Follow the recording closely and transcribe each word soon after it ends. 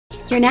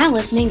You're now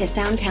listening to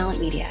Sound Talent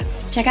Media.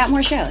 Check out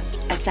more shows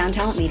at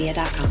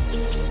soundtalentmedia.com.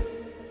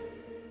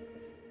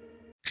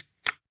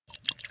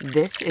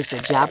 This is the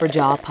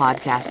Jabberjaw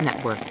Podcast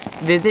Network.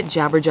 Visit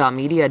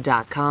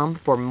jabberjawmedia.com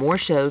for more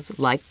shows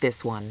like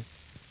this one.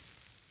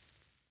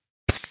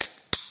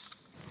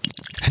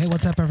 Hey,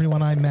 what's up,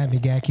 everyone? I'm Matt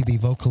McGachy, the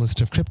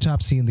vocalist of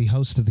Cryptopsy and the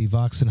host of the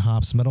Vox and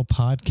Hops Metal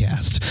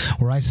Podcast,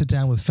 where I sit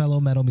down with fellow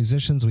metal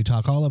musicians. We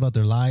talk all about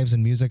their lives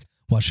and music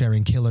while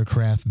sharing killer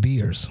craft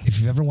beers. If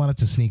you've ever wanted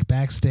to sneak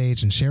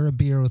backstage and share a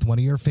beer with one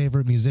of your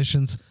favorite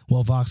musicians,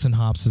 well, Vox and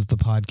Hops is the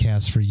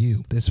podcast for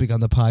you. This week on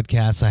the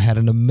podcast, I had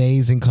an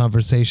amazing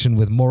conversation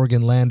with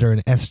Morgan Lander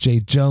and S.J.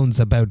 Jones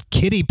about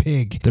Kitty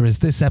Pig. There is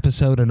this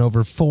episode and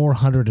over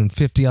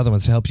 450 other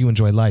ones to help you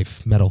enjoy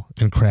life, metal,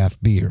 and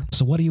craft beer.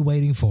 So what are you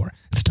waiting for?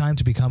 It's time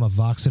to become a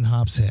Vox and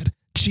Hops head.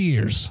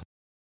 Cheers!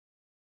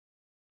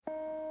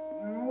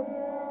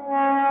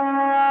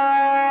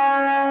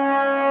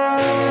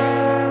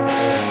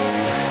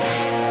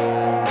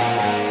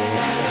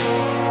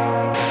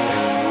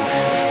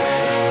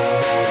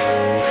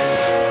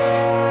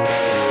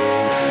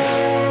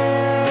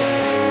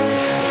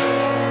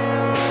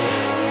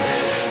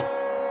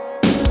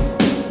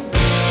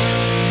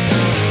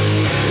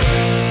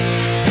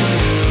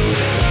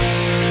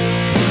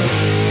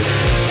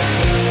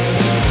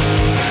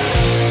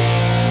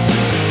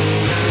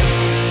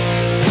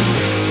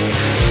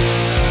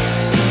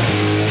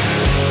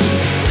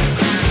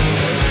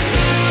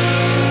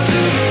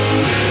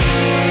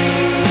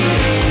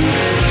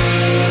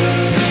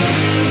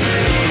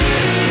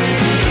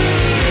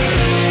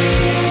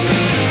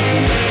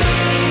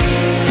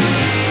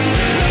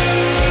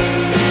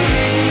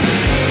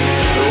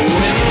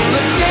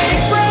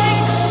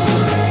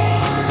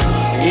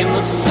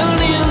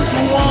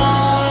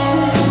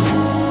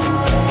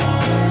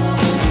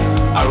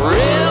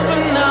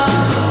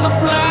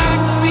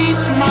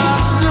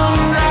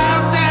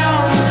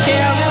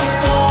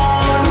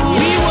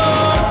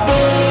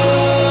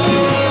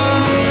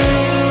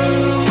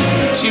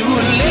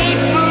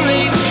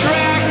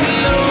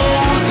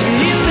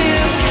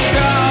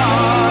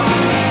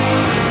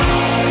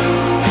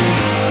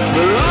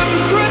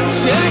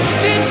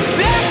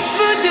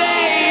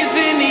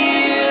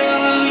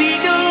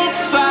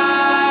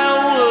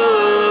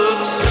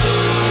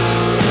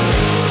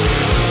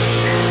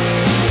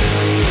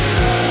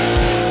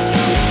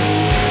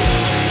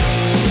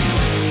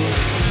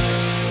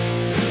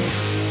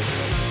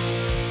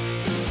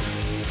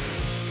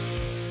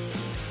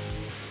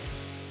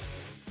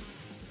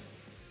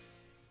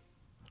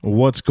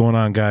 What's going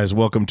on, guys?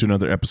 Welcome to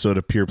another episode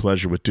of Pure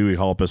Pleasure with Dewey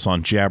Holpus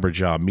on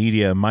Jabberjaw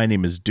Media. My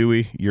name is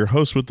Dewey, your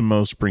host with the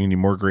most, bringing you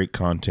more great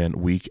content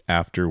week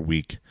after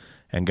week.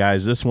 And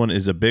guys, this one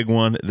is a big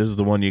one. This is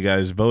the one you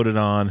guys voted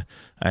on,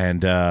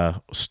 and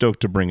stoked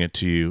to bring it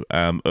to you.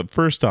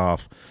 First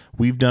off,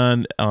 we've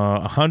done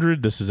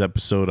 100. This is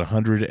episode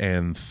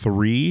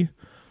 103.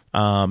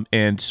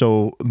 And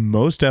so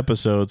most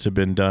episodes have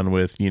been done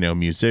with,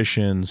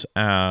 musicians,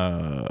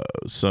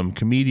 some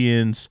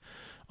comedians,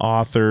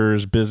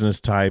 authors, business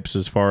types,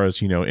 as far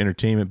as,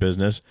 entertainment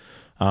business.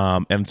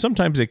 And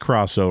sometimes they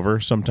cross over.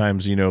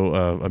 Sometimes,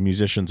 a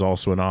musician's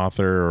also an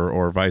author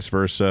or vice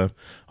versa,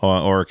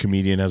 or a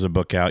comedian has a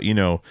book out,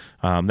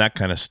 that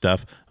kind of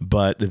stuff.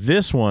 But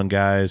this one,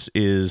 guys,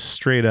 is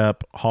straight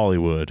up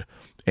Hollywood.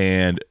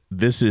 And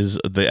this is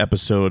the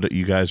episode that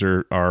you guys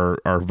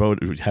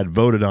had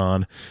voted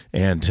on.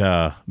 And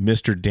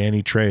Mr.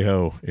 Danny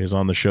Trejo is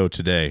on the show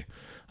today.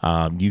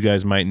 You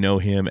guys might know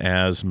him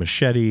as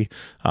Machete.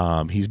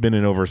 He's been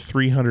in over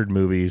 300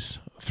 movies.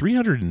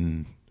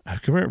 I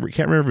can't remember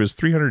if it was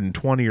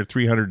 320 or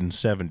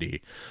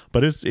 370,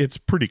 but it's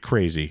pretty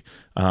crazy.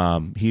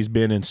 He's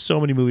been in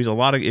so many movies.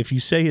 If you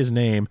say his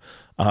name,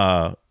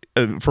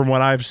 from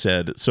what I've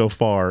said so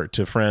far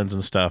to friends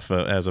and stuff,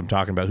 as I'm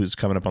talking about who's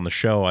coming up on the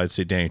show, I'd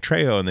say Danny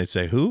Trejo, and they'd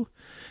say, who?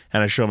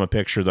 And I show them a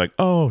picture, like,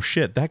 oh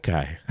shit, that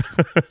guy.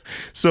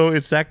 So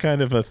it's that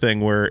kind of a thing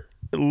where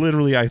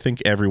literally I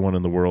think everyone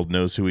in the world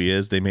knows who he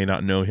is. They may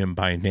not know him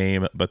by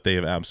name, but they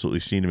have absolutely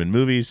seen him in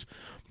movies.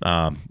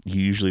 He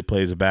usually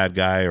plays a bad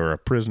guy or a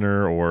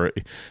prisoner, or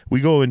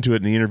we go into it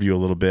in the interview a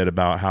little bit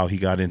about how he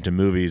got into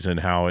movies and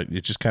how it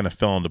just kind of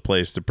fell into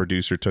place. The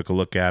producer took a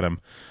look at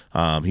him.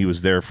 He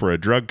was there for a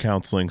drug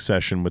counseling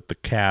session with the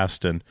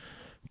cast and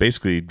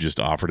basically just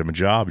offered him a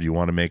job. Do you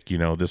want to make,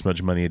 this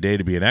much money a day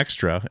to be an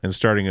extra? And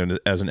starting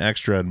as an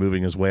extra and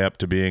moving his way up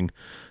to being,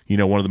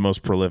 one of the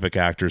most prolific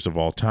actors of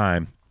all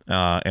time.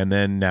 And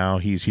then now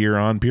he's here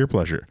on Pure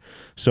Pleasure.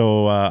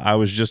 So I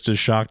was just as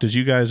shocked as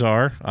you guys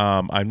are.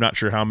 I'm not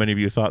sure how many of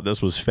you thought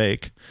this was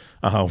fake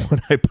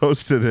when I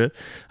posted it,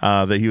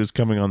 that he was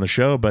coming on the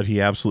show, but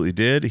he absolutely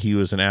did. He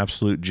was an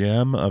absolute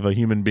gem of a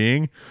human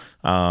being.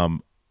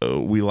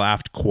 We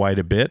laughed quite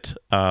a bit.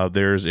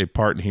 There's a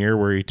part in here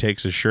where he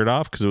takes his shirt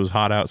off because it was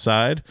hot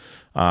outside.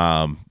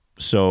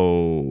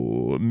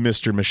 So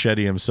Mr.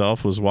 Machete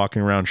himself was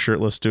walking around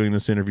shirtless doing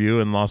this interview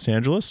in Los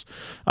Angeles.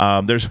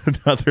 There's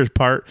another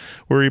part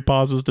where he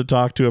pauses to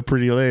talk to a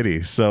pretty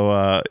lady.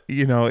 So,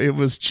 it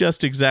was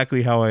just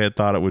exactly how I had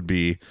thought it would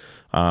be.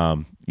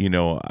 I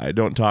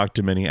don't talk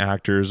to many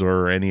actors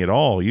or any at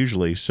all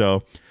usually.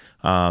 So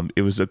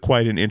it was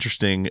quite an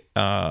interesting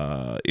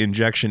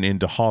injection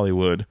into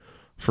Hollywood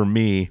for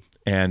me.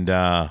 And,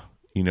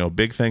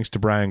 big thanks to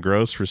Brian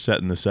Gross for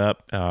setting this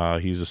up.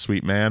 He's a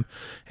sweet man.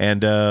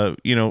 And,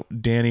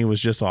 Danny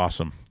was just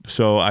awesome.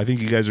 So I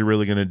think you guys are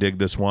really going to dig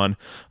this one.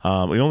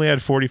 We only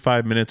had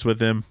 45 minutes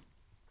with him.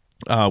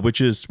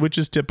 Which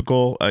is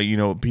typical.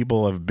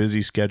 People have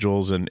busy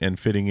schedules and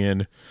fitting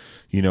in,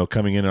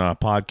 coming in on a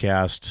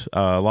podcast.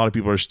 A lot of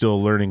people are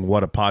still learning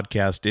what a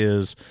podcast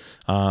is.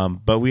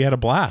 But we had a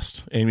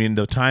blast. I mean,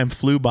 the time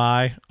flew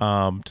by,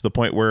 to the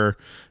point where,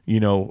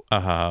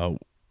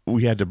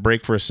 we had to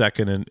break for a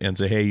second and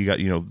say, hey, you got,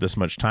 this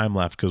much time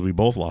left, because we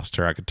both lost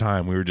track of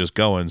time. We were just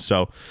going.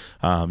 So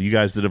you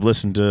guys that have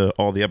listened to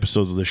all the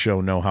episodes of the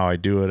show know how I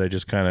do it. I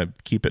just kind of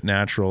keep it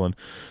natural. And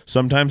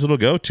sometimes it'll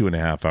go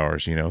 2.5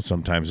 hours,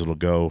 sometimes it'll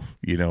go,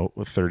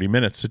 30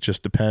 minutes. It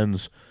just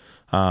depends.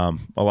 A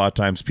lot of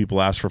times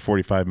people ask for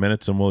 45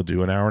 minutes and we'll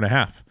do an hour and a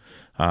half.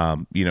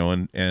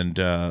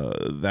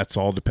 That's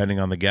all depending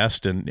on the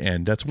guest.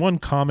 And that's one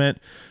comment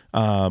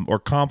or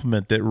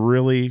compliment that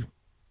really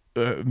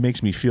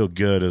makes me feel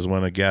good, is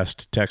when a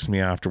guest texts me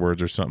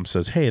afterwards or something,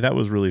 says, hey, that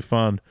was really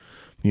fun,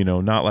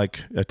 not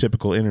like a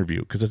typical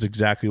interview, because that's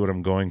exactly what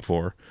I'm going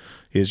for,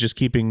 is just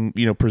keeping,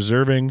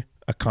 preserving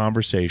a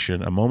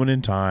conversation, a moment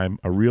in time,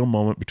 a real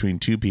moment between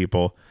two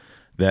people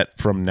that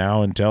from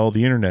now until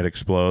the internet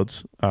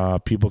explodes,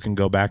 people can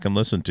go back and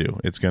listen to.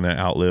 It's going to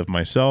outlive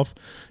myself.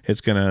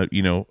 It's going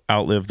to,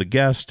 outlive the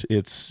guest.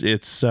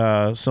 It's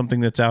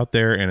something that's out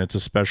there, and it's a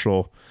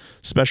special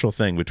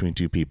thing between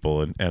two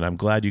people. And I'm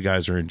glad you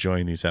guys are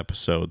enjoying these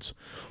episodes.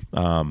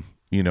 I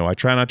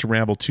try not to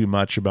ramble too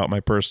much about my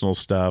personal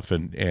stuff,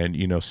 and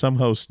some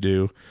hosts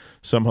do.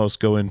 Some hosts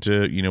go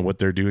into, what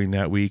they're doing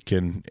that week,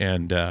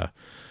 and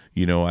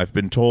I've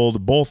been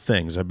told both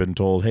things. I've been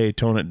told, hey,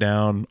 tone it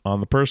down on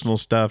the personal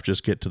stuff,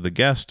 just get to the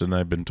guest. And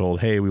I've been told,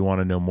 hey, we want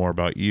to know more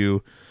about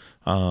you.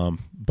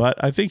 But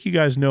I think you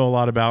guys know a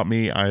lot about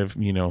me. I've,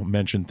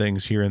 mentioned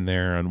things here and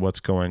there on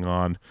what's going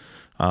on.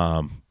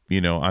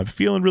 I'm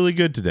feeling really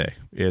good today.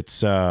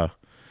 It's July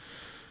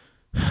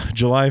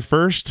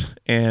 1st,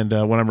 and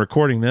when I'm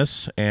recording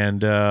this,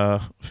 and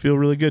feel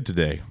really good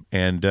today.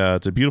 And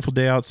it's a beautiful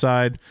day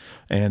outside,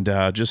 and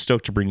just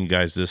stoked to bring you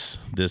guys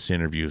this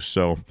interview.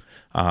 So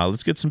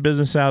let's get some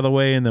business out of the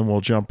way, and then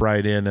we'll jump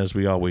right in as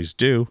we always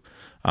do.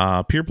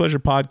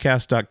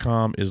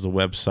 PurePleasurePodcast.com is the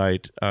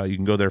website. You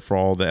can go there for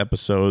all the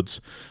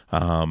episodes.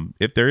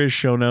 If there is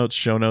show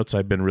notes,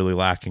 I've been really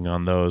lacking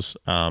on those.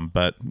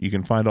 But you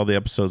can find all the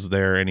episodes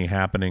there, any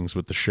happenings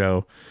with the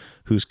show,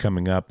 who's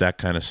coming up, that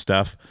kind of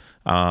stuff.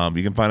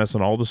 You can find us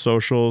on all the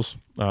socials.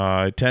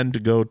 I tend to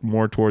go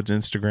more towards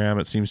Instagram.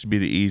 It seems to be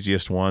the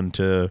easiest one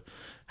to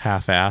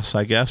half-ass,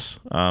 I guess,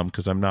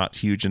 because I'm not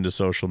huge into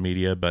social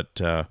media, but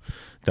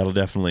that'll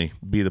definitely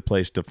be the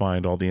place to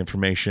find all the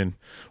information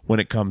when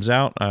it comes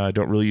out. I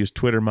don't really use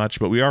Twitter much,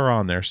 but we are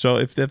on there. So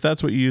if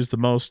that's what you use the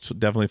most,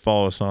 definitely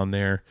follow us on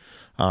there.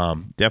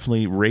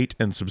 Definitely rate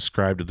and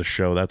subscribe to the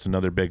show. That's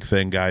another big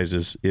thing, guys,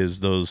 is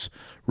those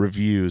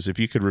reviews. If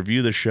you could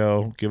review the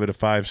show, give it a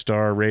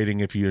 5-star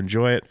rating if you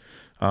enjoy it.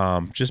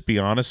 Just be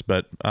honest,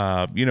 but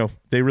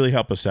they really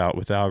help us out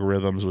with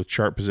algorithms, with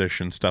chart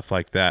position, stuff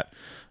like that.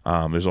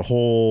 There's a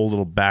whole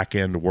little back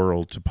end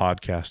world to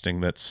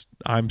podcasting that's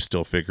I'm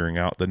still figuring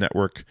out. The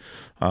network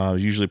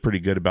is usually pretty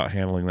good about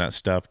handling that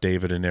stuff,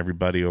 David and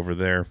everybody over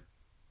there.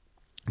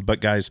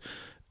 But guys,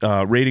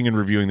 rating and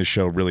reviewing the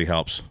show really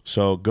helps.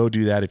 So go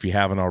do that if you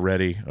haven't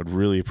already. I'd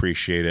really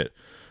appreciate it.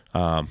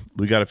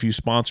 We got a few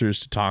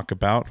sponsors to talk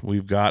about.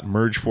 We've got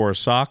Merge For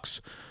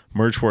Socks.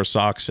 Merge For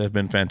Socks have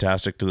been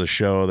fantastic to the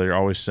show. They're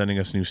always sending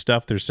us new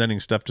stuff. They're sending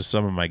stuff to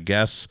some of my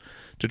guests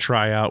to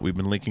try out. We've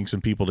been linking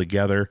some people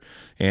together,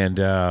 and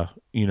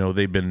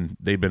they've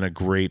been a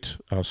great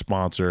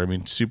sponsor. I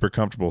mean, super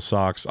comfortable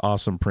socks,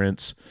 awesome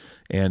prints,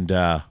 and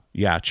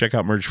check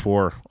out Merge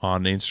 4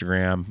 on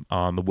Instagram,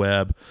 on the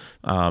web.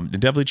 And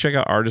definitely check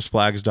out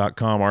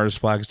artistflags.com.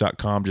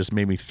 Artistflags.com just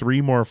made me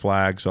 3 more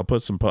flags. I'll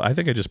put some, I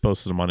think I just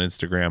posted them on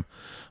Instagram.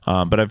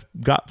 But I've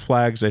got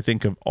flags, I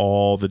think, of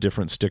all the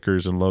different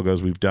stickers and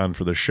logos we've done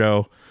for the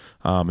show.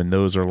 And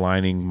those are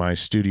lining my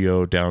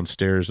studio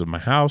downstairs of my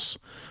house.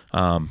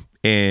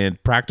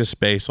 And practice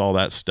space, all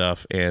that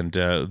stuff. And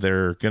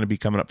they're going to be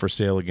coming up for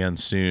sale again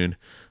soon.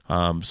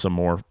 Some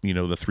more,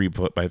 the 3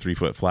 foot by 3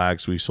 foot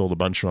flags. We sold a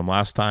bunch of them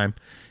last time,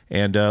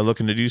 and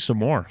looking to do some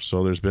more.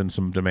 So there's been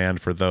some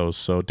demand for those.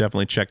 So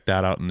definitely check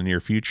that out in the near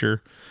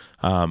future.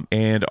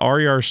 And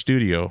RER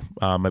Studio,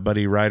 my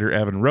buddy writer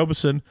Evan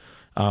Robeson,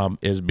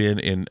 has been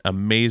an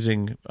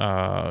amazing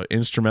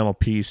instrumental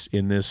piece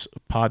in this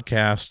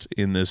podcast,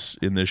 in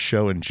this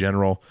show in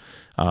general.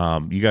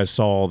 You guys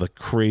saw all the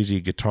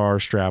crazy guitar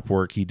strap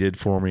work he did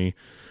for me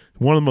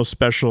one of the most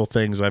special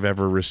things I've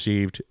ever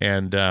received,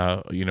 and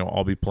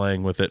I'll be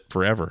playing with it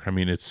forever. I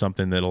mean, it's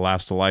something that'll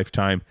last a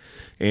lifetime.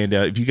 And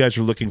if you guys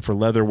are looking for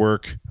leather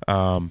work,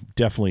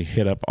 definitely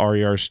hit up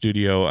RER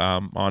Studio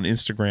on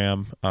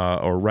Instagram,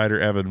 or writer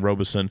Evan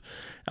Robeson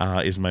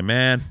is my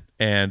man.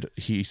 And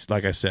he's,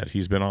 like I said,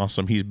 he's been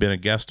awesome. He's been a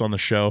guest on the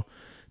show.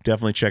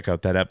 Definitely check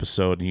out that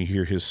episode and you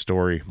hear his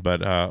story.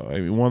 But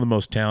one of the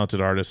most talented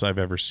artists I've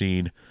ever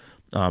seen.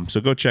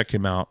 So go check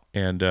him out.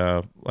 And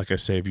like I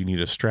say, if you need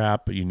a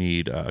strap, you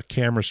need a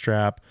camera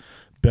strap,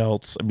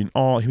 belts. I mean,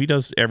 he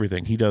does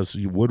everything. He does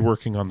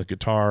woodworking on the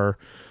guitar,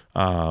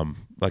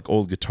 like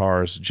old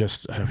guitars,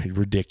 just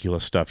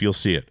ridiculous stuff. You'll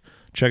see it.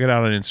 Check it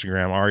out on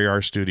Instagram,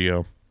 RER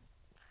Studio.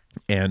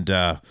 And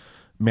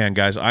man,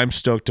 guys, I'm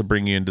stoked to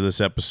bring you into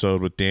this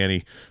episode with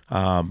Danny.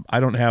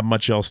 I don't have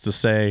much else to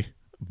say,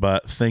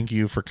 but thank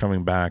you for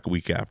coming back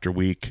week after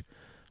week.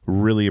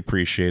 Really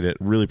appreciate it.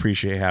 Really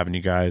appreciate having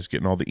you guys,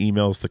 getting all the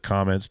emails, the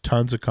comments,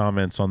 tons of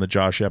comments on the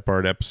Josh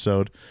Eppard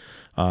episode.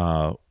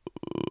 I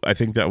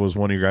think that was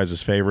one of your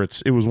guys'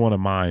 favorites. It was one of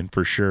mine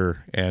for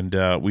sure. And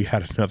we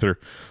had another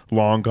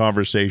long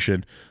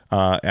conversation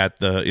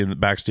in the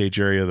backstage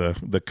area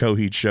of the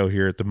Coheed show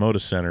here at the Moda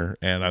Center.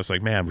 And I was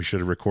like, man, we should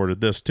have recorded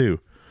this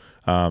too.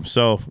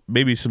 So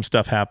maybe some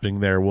stuff happening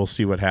there. We'll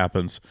see what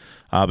happens.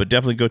 But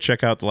definitely go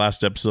check out the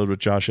last episode with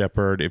Josh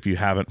Eppard if you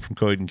haven't, from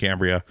Coheed and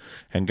Cambria.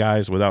 And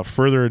guys, without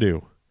further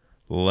ado,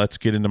 let's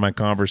get into my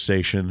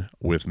conversation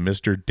with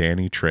Mr.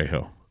 Danny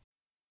Trejo.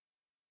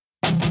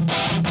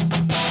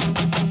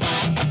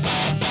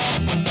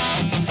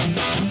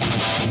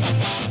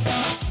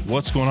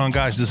 What's going on,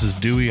 guys? This is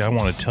Dewey. I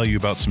want to tell you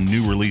about some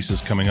new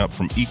releases coming up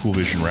from Equal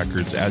Vision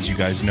Records. As you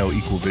guys know,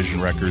 Equal Vision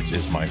Records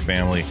is my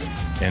family,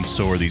 and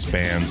so are these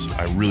bands.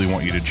 I really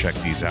want you to check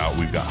these out.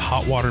 We've got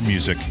Hot Water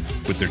Music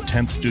with their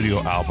 10th studio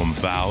album,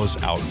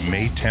 Vows, out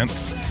May 10th,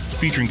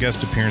 featuring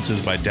guest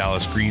appearances by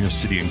Dallas Green of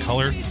City and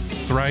Color,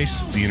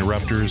 Thrice, The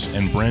Interrupters,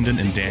 and Brendan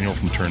and Daniel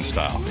from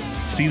Turnstile.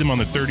 See them on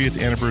their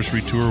 30th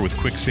anniversary tour with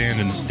Quicksand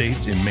in the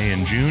States in May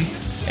and June,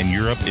 and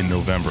Europe in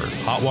November.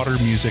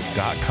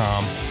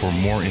 hotwatermusic.com for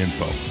more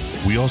info.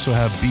 We also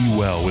have Be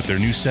Well with their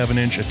new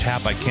 7-inch A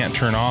Tap I Can't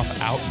Turn Off,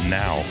 out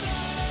now.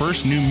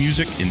 First new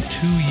music in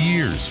 2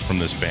 years from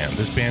this band.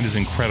 This band is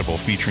incredible,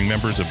 featuring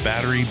members of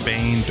Battery,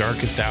 Bane,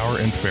 Darkest Hour,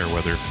 and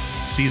Fairweather.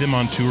 See them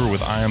on tour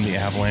with I Am the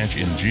Avalanche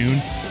in June.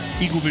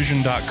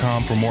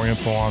 equalvision.com for more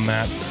info on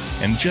that.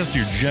 And just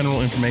your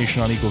general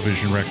information on Equal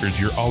Vision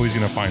Records, you're always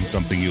going to find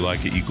something you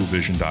like at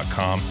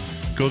equalvision.com.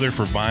 Go there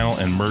for vinyl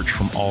and merch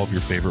from all of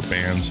your favorite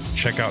bands.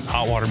 Check out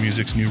Hot Water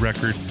Music's new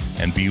record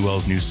and Be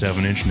Well's new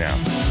 7-inch now.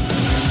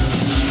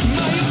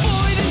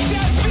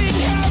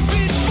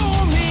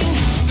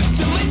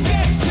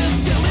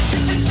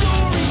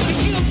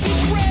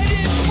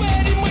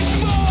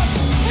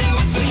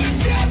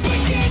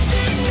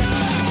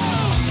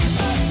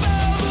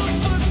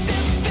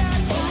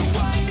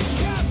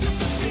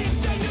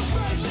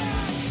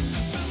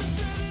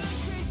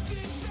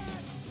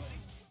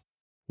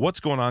 What's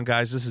going on,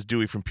 guys? This is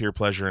Dewey from Pure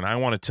Pleasure, and I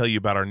want to tell you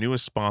about our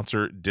newest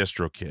sponsor,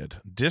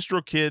 DistroKid.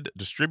 DistroKid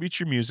distributes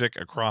your music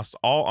across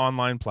all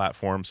online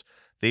platforms.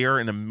 They are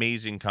an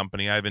amazing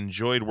company. I've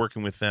enjoyed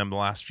working with them the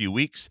last few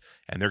weeks,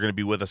 and they're going to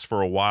be with us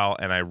for a while,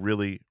 and I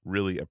really,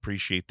 really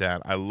appreciate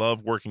that. I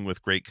love working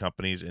with great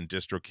companies, and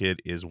DistroKid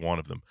is one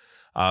of them.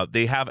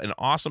 They have an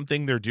awesome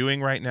thing they're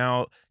doing right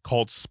now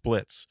called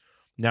splits.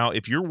 Now,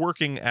 if you're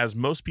working, as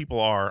most people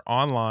are,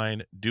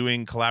 online,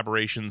 doing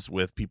collaborations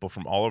with people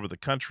from all over the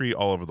country,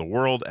 all over the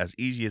world, as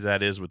easy as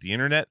that is with the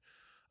internet,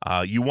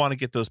 you want to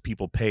get those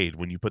people paid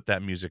when you put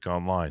that music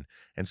online.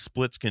 And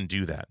splits can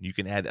do that. You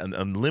can add an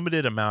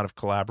unlimited amount of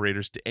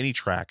collaborators to any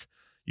track.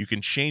 You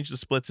can change the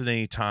splits at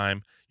any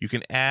time. You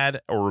can add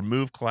or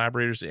remove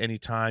collaborators at any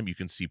time. You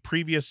can see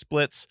previous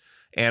splits.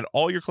 And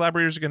all your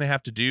collaborators are going to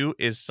have to do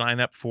is sign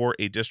up for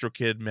a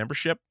DistroKid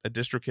membership, a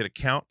DistroKid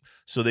account,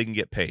 so they can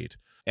get paid.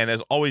 And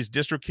as always,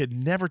 DistroKid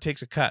never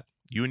takes a cut.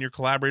 You and your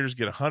collaborators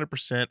get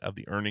 100% of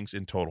the earnings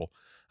in total.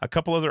 A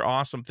couple other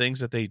awesome things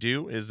that they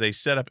do is they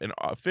set up an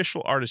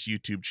official artist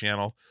YouTube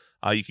channel.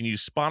 You can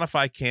use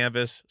Spotify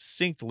Canvas,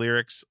 synced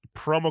lyrics,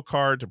 promo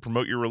card to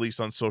promote your release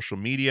on social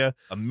media,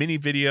 a mini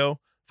video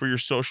for your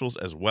socials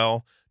as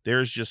well.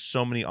 There's just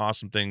so many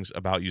awesome things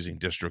about using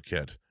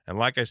DistroKid. And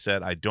like I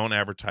said, I don't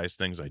advertise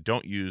things I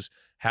don't use,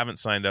 haven't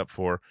signed up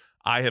for.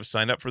 I have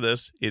signed up for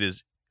this. It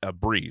is a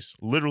breeze,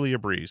 literally a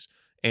breeze.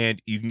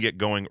 And you can get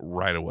going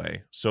right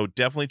away. So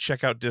definitely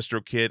check out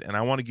DistroKid, and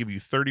I want to give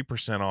you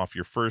 30% off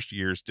your first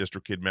year's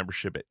DistroKid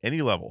membership at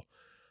any level.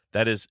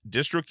 That is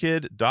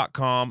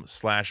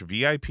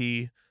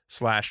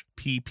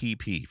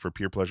distrokid.com/VIP/PPP for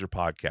Pure Pleasure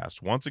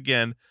Podcast. Once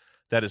again,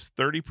 that is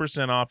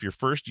 30% off your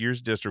first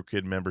year's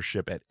DistroKid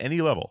membership at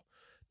any level.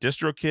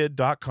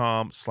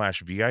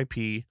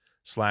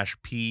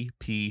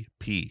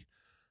 distrokid.com/VIP/PPP.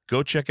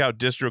 Go check out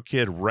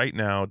DistroKid right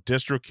now,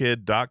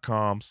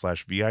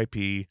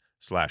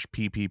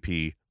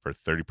 distrokid.com/VIP/PPP for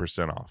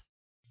 30% off.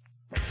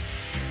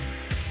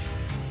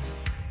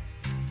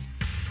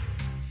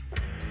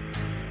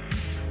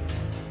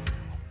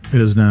 It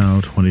is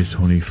now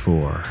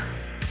 2024,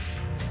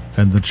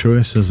 and the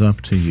choice is up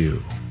to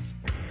you.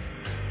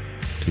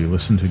 Do you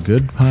listen to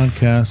good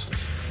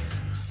podcasts,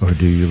 or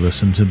do you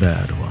listen to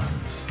bad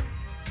ones?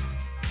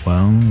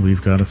 Well,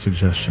 we've got a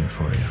suggestion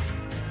for you.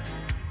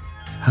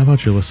 How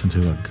about you listen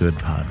to a good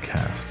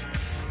podcast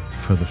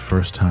for the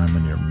first time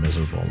in your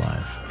miserable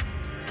life?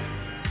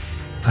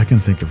 I can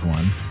think of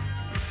one.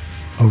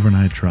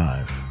 Overnight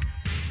Drive.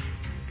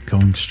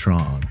 Going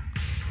strong.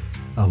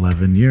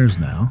 11 years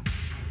now.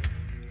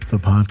 The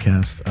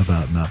podcast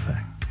about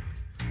nothing.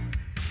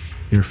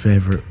 Your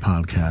favorite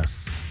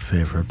podcast's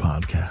favorite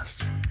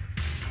podcast.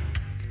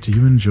 Do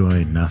you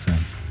enjoy nothing?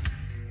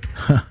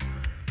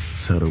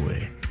 So do we.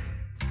 Why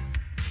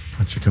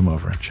don't you come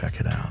over and check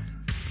it out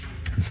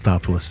and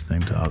stop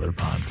listening to other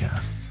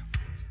podcasts?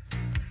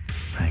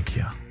 Thank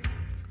you.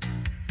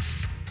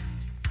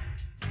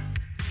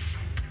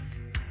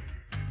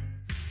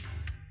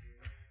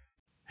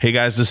 Hey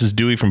guys, this is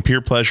Dewey from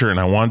Peer Pleasure, and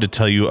I wanted to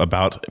tell you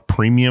about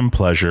Premium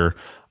Pleasure,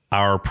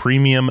 our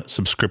premium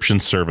subscription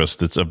service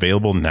that's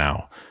available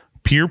now.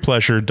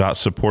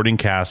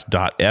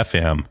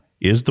 peerpleasure.supportingcast.fm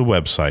is the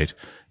website.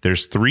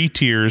 There's 3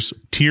 tiers,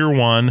 Tier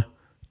 1,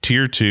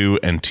 Tier 2,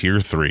 and Tier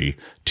 3.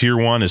 Tier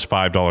 1 is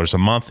 $5 a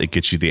month. It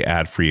gets you the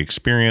ad-free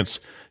experience.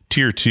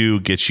 Tier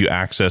 2 gets you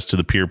access to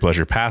the Peer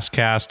Pleasure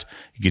Passcast.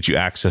 It gets you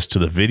access to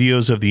the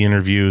videos of the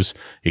interviews.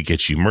 It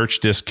gets you merch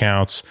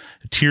discounts.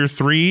 Tier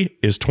 3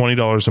 is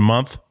 $20 a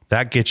month.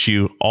 That gets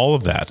you all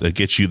of that. It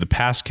gets you the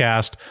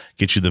Passcast,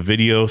 gets you the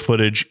video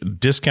footage,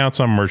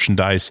 discounts on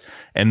merchandise,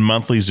 and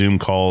monthly Zoom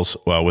calls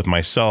with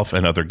myself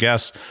and other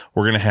guests.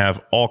 We're going to have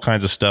all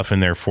kinds of stuff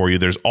in there for you.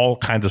 There's all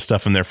kinds of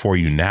stuff in there for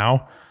you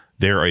now.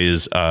 There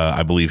is,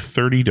 I believe,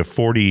 30 to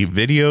 40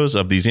 videos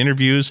of these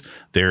interviews.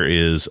 There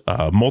is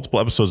multiple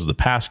episodes of the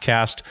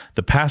Passcast.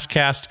 The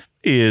Passcast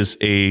is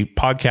a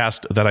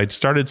podcast that I'd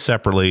started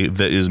separately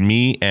that is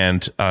me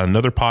and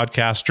another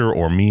podcaster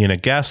or me and a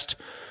guest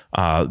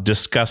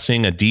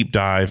discussing a deep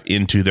dive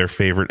into their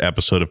favorite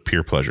episode of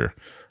Peer Pleasure.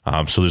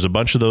 So there's a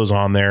bunch of those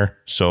on there.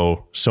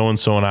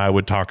 So-and-so and I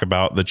would talk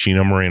about the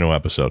Chino Moreno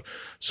episode.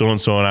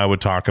 So-and-so and I would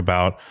talk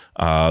about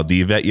the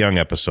Yvette Young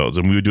episodes.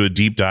 And we would do a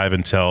deep dive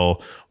and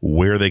tell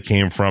where they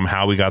came from,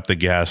 how we got the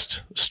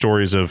guest,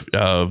 stories of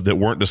that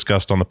weren't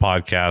discussed on the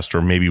podcast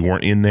or maybe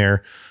weren't in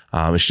there.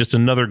 It's just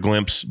another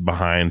glimpse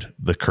behind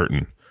the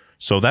curtain.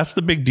 So that's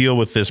the big deal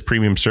with this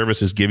premium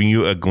service, is giving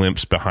you a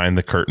glimpse behind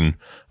the curtain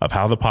of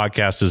how the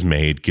podcast is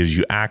made, gives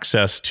you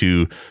access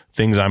to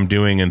things I'm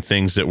doing and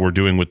things that we're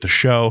doing with the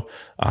show,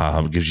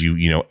 gives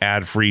you,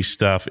 ad-free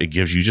stuff. It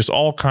gives you just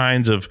all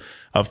kinds of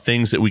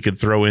things that we could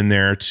throw in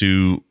there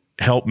to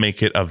help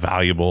make it a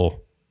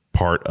valuable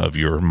part of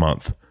your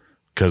month.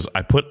 Because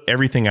I put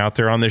everything out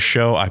there on this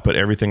show. I put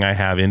everything I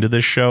have into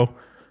this show.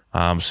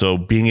 So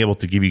being able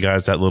to give you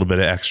guys that little bit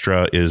of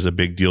extra is a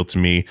big deal to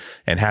me,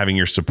 and having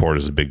your support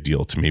is a big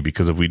deal to me,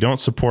 because if we don't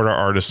support our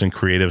artists and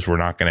creatives, we're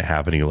not going to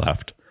have any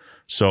left.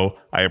 So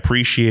I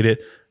appreciate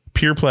it.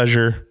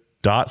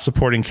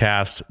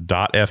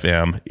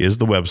 peerpleasure.supportingcast.fm is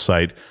the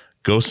website.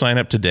 Go sign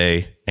up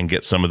today and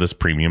get some of this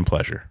premium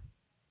pleasure.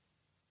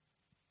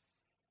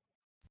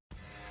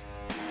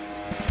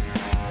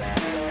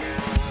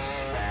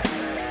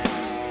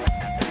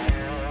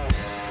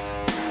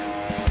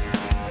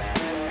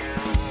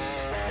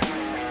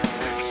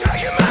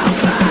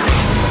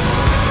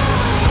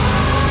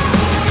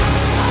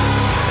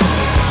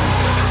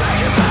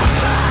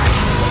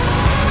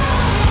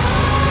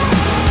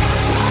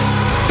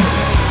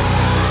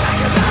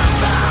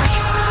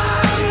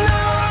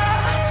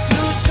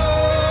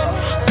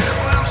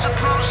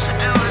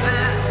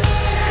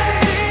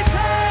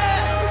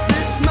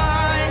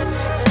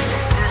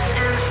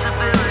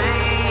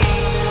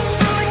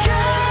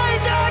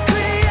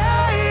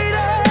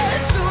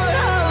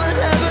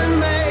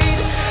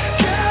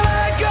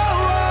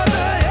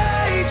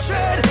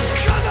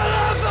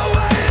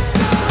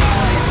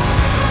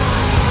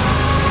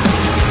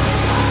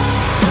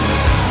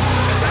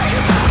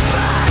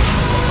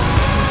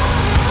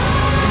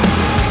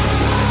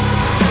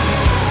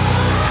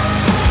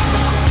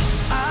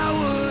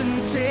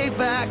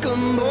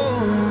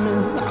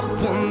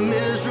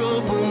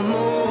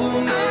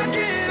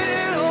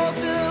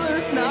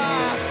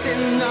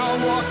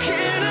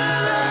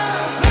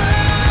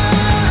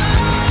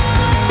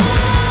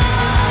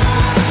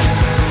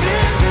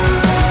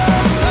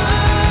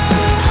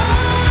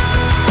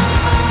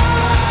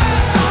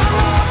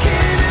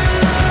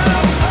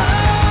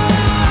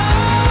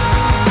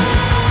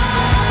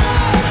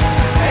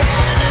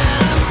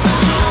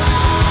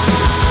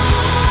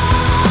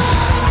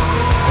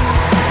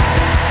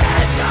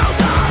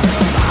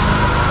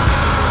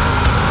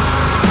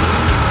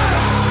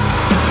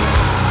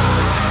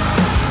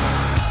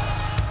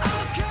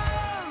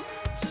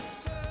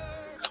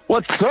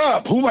 What's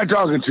up? Who am I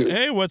talking to?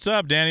 Hey, what's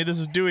up, Danny? This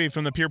is Dewey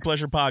from the Peer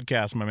Pleasure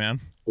Podcast, my man.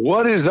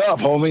 What is up,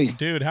 homie?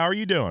 Dude, how are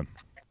you doing?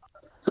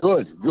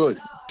 Good.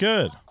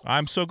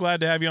 I'm so glad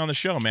to have you on the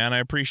show, man. I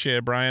appreciate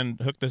it. Brian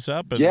hooked this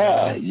up. And,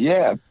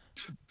 yeah.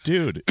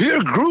 Dude.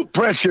 Peer group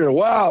pressure.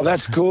 Wow,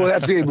 that's cool.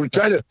 That's it. We're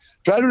trying to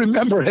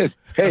remember it.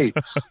 Hey,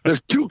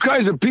 there's two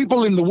kinds of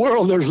people in the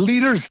world. There's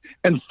leaders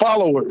and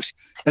followers.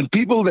 And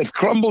people that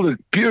crumble to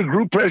peer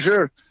group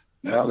pressure,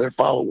 well, they're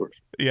followers.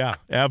 Yeah,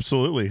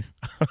 absolutely.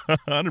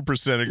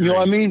 100% agree. You know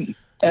what I mean?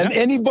 And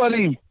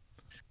anybody,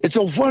 it's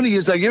so funny.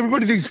 It's like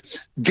everybody thinks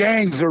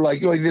gangs are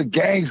like the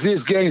gangs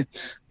this, gang.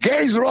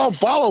 Gangs are all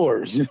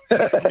followers.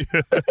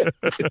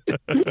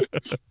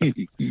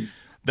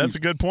 That's a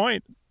good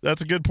point.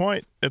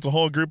 It's a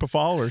whole group of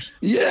followers.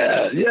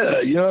 Yeah.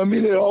 You know what I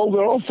mean? They're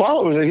all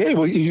followers. Like, hey,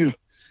 well, you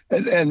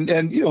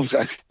and you know,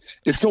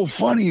 it's so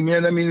funny,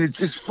 man. I mean, it's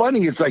just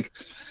funny. It's like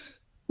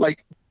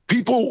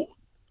people,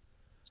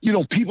 you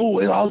know, people,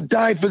 I'll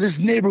die for this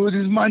neighborhood.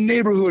 This is my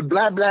neighborhood,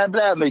 blah, blah,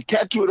 blah. And they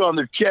tattoo it on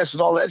their chest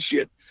and all that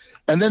shit.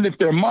 And then if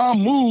their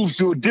mom moves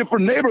to a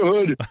different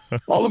neighborhood,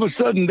 all of a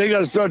sudden they got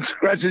to start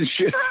scratching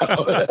shit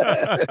out.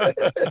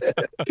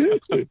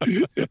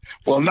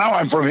 Well, now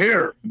I'm from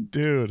here.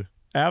 Dude,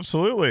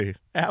 absolutely.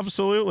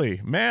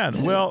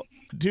 Man, well,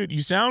 dude,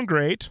 you sound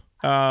great.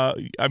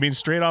 I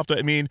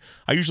mean,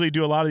 I usually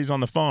do a lot of these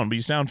on the phone, but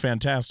you sound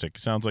fantastic.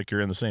 It sounds like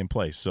you're in the same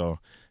place. So,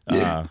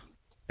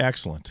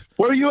 excellent.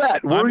 Where are you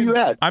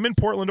at? I'm in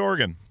Portland,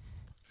 Oregon.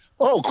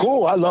 Oh,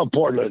 cool. I love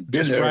Portland.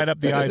 Just right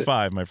up the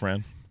I-5, my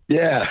friend.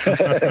 Yeah.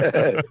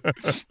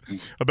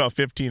 About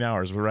 15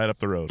 hours. We're right up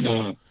the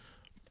road.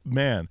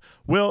 Man.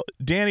 Well,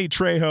 Danny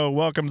Trejo,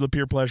 welcome to the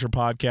Peer Pleasure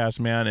Podcast,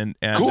 man.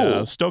 And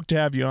cool. Stoked to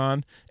have you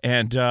on.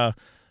 And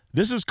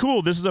this is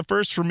cool. This is a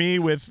first for me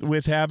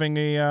with having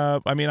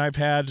I've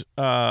had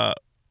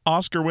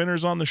Oscar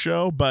winners on the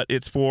show, but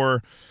it's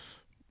for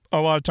a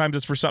lot of times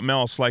it's for something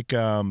else, like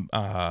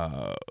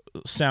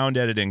sound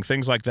editing,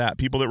 things like that.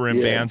 People that were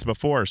in bands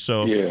before.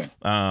 So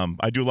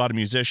I do a lot of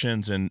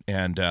musicians and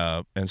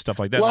stuff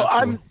like that.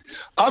 Well,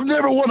 I've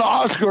never won an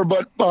Oscar,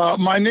 but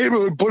my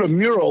neighborhood put a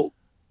mural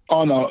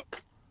on a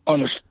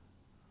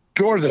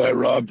store that I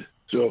robbed.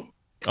 So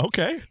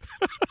okay.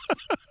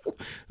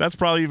 That's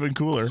probably even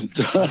cooler.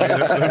 So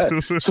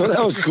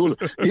that was cool.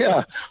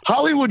 Yeah.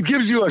 Hollywood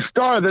gives you a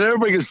star that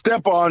everybody can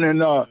step on,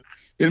 and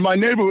in my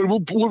neighborhood, we'll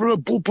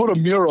put a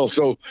mural.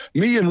 So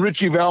me and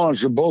Richie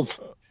Valens are both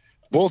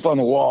on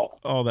the wall.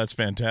 Oh, that's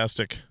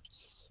fantastic.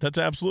 That's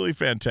absolutely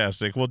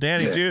fantastic. Well,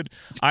 Danny, dude,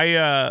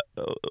 I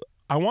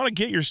want to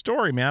get your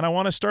story, man. I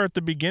want to start at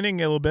the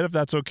beginning a little bit, if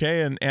that's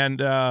okay,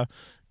 and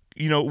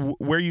you know,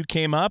 where you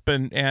came up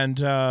and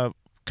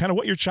kind of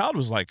what your childhood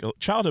was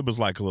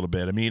like a little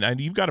bit. I mean,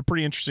 you've got a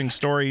pretty interesting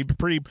story,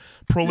 pretty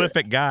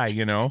prolific guy,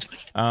 you know.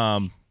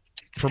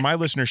 For my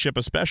listenership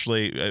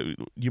especially,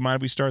 you mind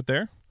if we start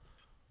there?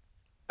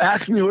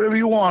 Ask me whatever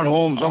you want,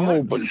 Holmes. I'm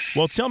open.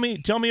 Well, tell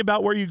me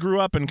about where you grew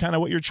up and kind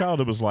of what your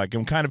childhood was like,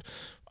 and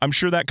I'm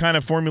sure that kind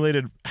of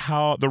formulated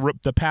how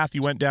the path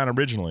you went down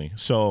originally.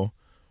 So,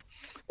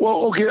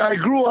 well, okay, I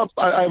grew up.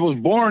 I was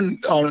born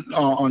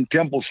on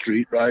Temple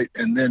Street, right,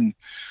 and then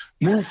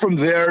moved from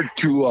there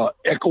to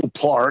Echo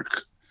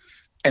Park,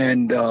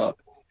 and got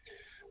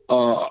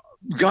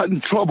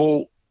in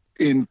trouble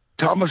in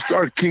Thomas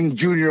Stark King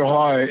Junior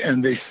High,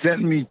 and they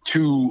sent me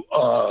to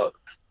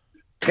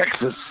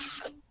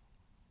Texas.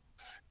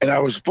 And I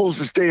was supposed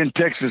to stay in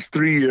Texas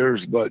 3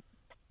 years, but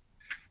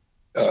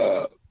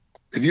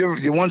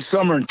one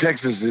summer in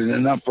Texas is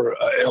enough for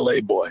a LA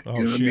boy. Oh,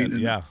 you know what shit, I mean?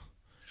 yeah.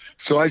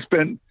 So I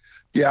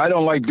I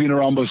don't like being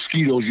around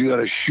mosquitoes. You got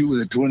to shoot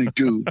with a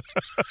 22.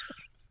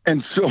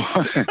 And so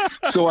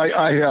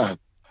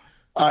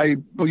I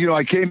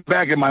came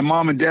back, and my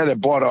mom and dad had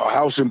bought a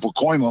house in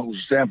Pacoima, which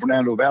is San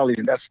Fernando Valley,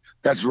 and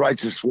that's right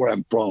just where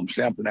I'm from,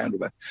 San Fernando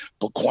Valley,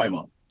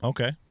 Pacoima.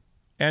 Okay.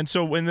 And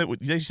so when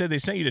they said they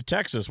sent you to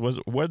Texas,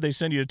 what did they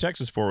send you to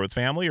Texas for? With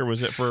family, or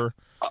was it for?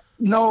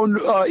 No,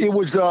 it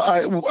was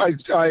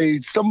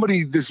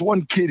this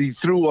one kid, he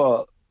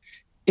threw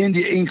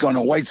India ink on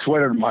a white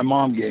sweater my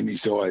mom gave me,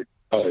 so I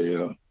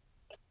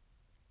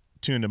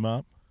tuned him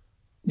up.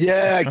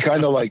 Yeah, I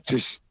kind of like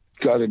just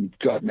got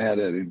mad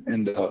at him,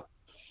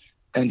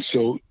 and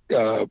so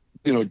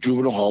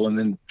juvenile hall, and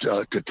then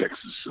to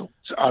Texas, so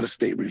it's out of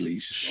state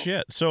release.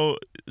 Shit. So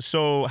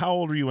how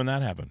old were you when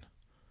that happened?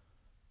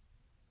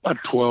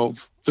 About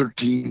 12,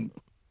 13.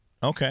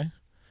 Okay.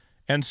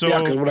 And so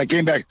because when I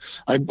came back,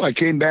 I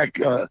came back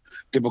to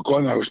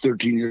Pacoima, I was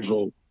 13 years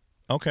old.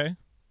 Okay.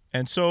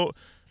 And so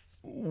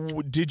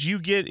did you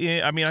get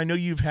in? I mean, I know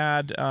you've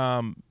had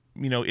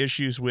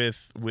issues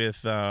with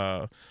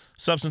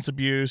substance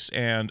abuse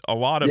and a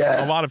lot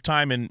of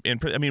time in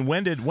I mean,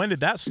 when did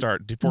that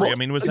start for you? I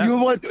mean, was that, you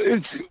know what,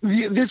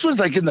 this was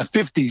like in the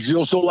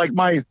 50s, so like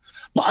I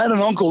had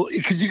an uncle,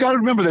 because you got to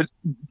remember that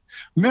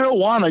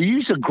marijuana, you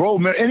used to grow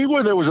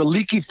anywhere there was a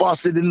leaky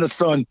faucet in the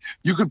sun,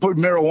 you could put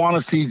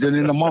marijuana seeds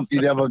in a month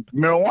you'd have a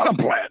marijuana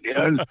plant,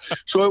 and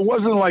so it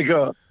wasn't like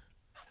a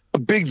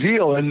big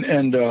deal,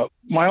 and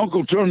my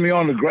uncle turned me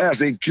on to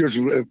grass 8 years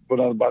when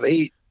I was about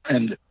 8,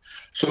 and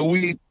so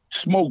we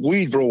smoked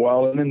weed for a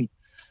while, and then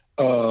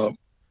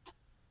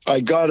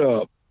I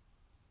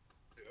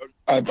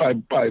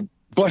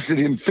busted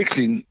him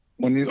fixing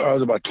I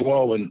was about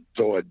 12, and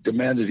so I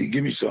demanded he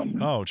give me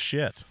some. Oh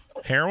shit,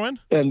 heroin?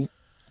 And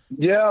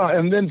yeah,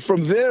 and then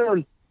from there,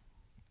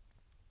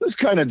 it's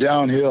kind of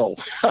downhill.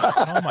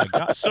 Oh my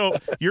God! So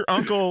you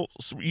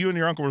and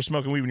your uncle were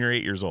smoking weed when you were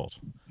 8 years old.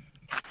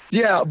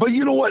 Yeah, but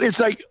you know what? It's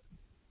like,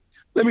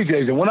 let me tell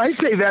you something. When I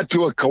say that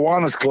to a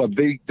Kiwanis club,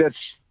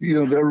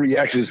 their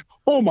reaction is,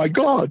 "Oh my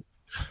God!"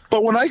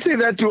 But when I say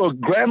that to a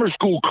grammar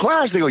school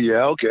class, they go,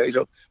 "Yeah, okay."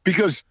 So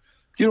because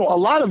a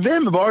lot of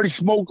them have already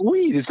smoked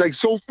weed. It's like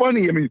so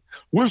funny. I mean,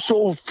 we're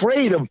so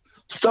afraid of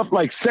stuff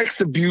like sex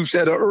abuse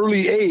at an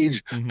early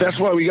age. Mm-hmm. That's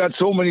why we got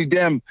so many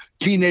damn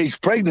teenage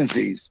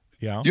pregnancies.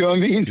 Yeah. You know what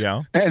I mean?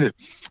 Yeah. And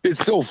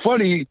it's so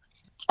funny.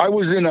 I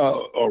was in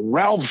a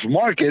Ralph's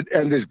Market,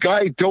 and this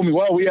guy told me,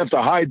 well, we have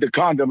to hide the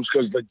condoms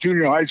because the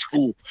junior high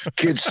school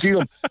kids steal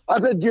them. I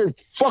said, you're a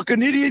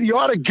fucking idiot. You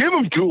ought to give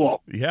them to them.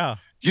 Yeah.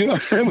 You know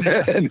what I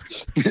mean?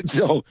 And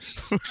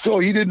so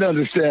he didn't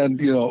understand,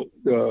 and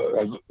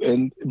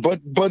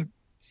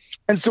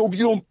so,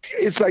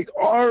 it's like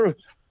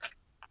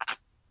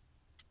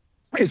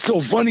it's so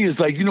funny. It's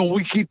like,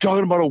 we keep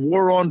talking about a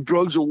war on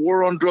drugs.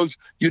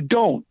 You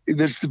don't.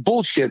 That's the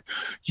bullshit.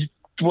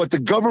 What the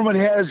government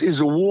has is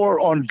a war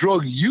on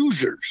drug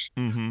users.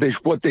 Mm-hmm.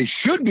 What they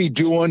should be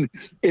doing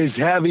is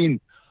having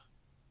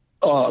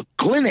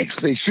clinics.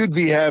 They should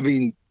be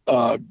having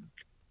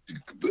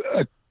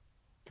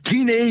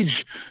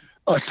teenage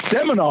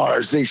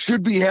seminars. They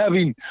should be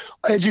having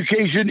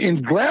education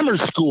in grammar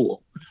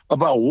school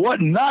about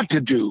what not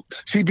to do.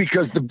 See,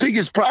 because the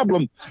biggest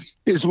problem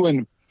is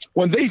when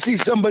they see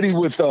somebody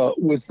with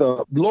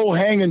low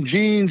hanging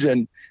jeans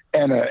and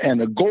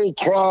a gold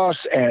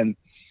cross and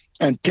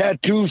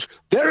tattoos,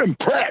 they're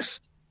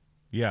impressed.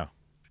 Yeah.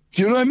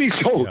 Do you know what I mean?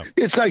 So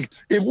It's like,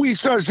 if we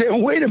start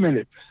saying, wait a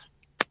minute,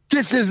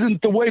 this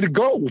isn't the way to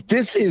go.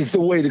 This is the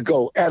way to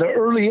go at an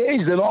early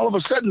age. Then all of a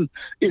sudden,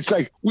 it's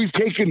like we've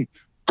taken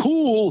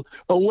cool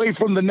away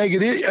from the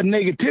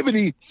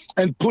negativity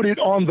and put it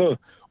on the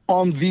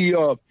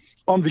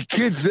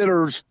kids that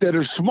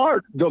are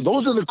smart.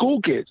 Those are the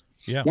cool kids.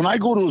 Yeah. When I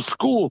go to a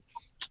school,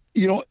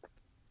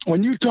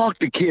 when you talk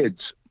to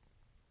kids,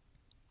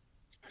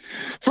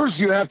 first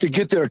you have to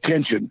get their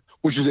attention,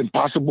 which is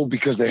impossible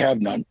because they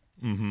have none.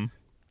 Mm-hmm.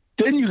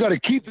 Then you got to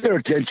keep their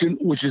attention,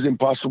 which is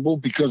impossible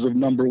because of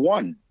number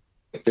one,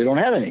 they don't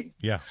have any.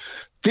 Yeah.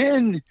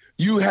 Then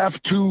you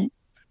have to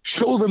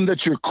show them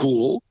that you're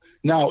cool.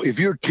 Now, if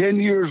you're 10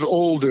 years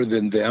older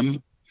than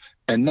them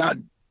and not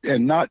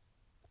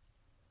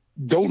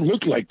don't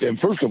look like them,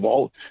 first of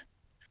all,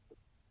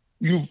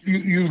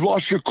 you've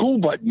lost your cool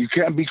button. You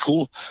can't be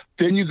cool.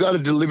 Then you got to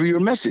deliver your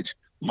message.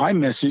 My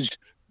message: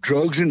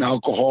 drugs and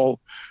alcohol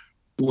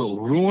will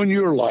ruin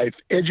your life.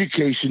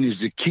 Education is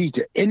the key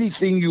to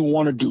anything you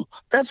want to do.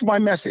 That's my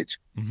message.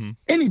 Mm-hmm.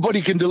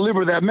 Anybody can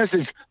deliver that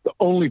message. The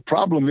only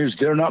problem is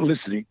they're not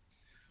listening.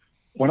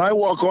 When I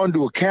walk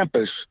onto a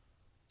campus,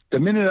 the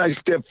minute I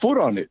step foot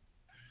on it,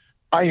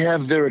 I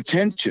have their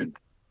attention.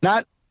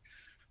 Not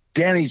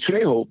Danny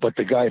Trejo, but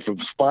the guy from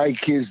Spy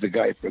Kids, the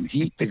guy from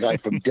Heat, the guy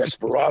from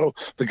Desperado,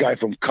 the guy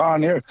from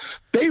Con Air.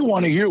 They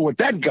want to hear what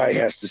that guy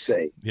has to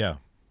say. Yeah.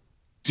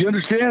 Do you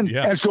understand?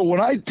 Yeah. And so when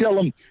I tell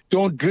them,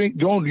 don't drink,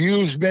 don't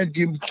use, man,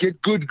 you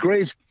get good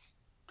grades,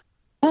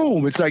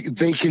 boom, it's like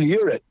they can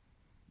hear it.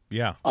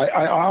 Yeah.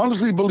 I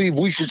honestly believe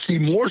we should see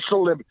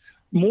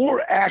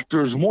more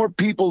actors, more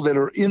people that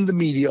are in the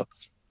media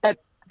at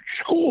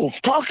schools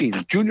talking,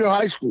 junior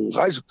high schools.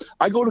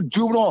 I go to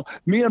juvenile,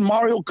 me and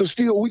Mario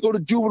Castillo, we go to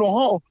juvenile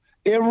hall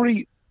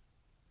every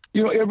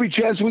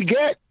chance we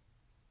get.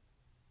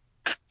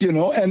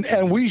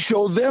 And we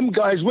show them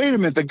guys, wait a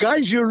minute, the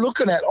guys you're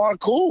looking at aren't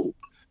cool.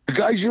 The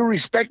guys you're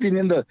respecting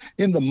in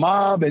the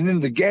mob and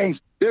in the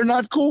gangs, they're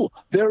not cool.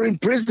 They're in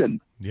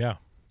prison. Yeah.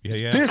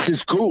 Yeah. This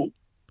is cool.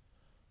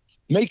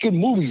 Making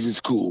movies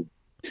is cool.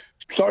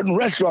 Starting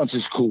restaurants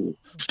is cool.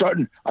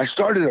 I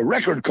started a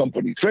record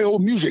company, Trejo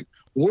Music.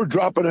 We're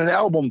dropping an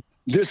album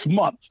this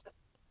month.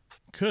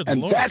 Good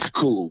and Lord. That's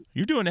cool.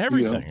 You're doing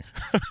everything.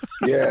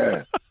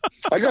 Yeah.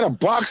 I got a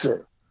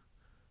boxer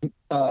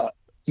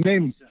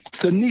named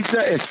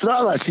Sanisa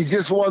Estrada. She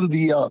just won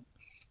the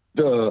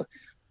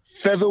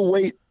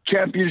featherweight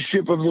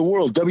championship of the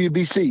world,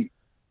 WBC.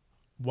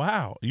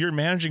 Wow. You're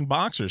managing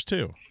boxers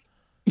too.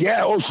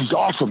 Yeah. Oh, she's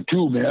awesome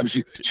too, man.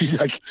 She's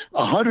like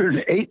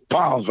 108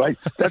 pounds, right?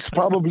 That's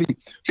probably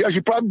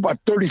she's probably about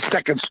 30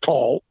 seconds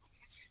tall,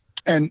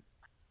 and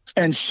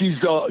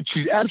she's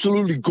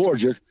absolutely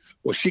gorgeous.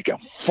 Well, she can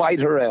fight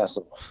her ass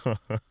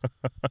off.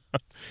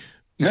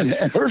 And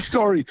her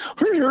story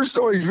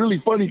is really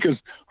funny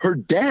because her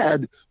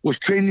dad was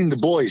training the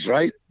boys,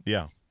 right?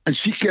 Yeah. And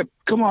she kept,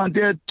 come on,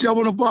 Dad, jump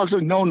in a box.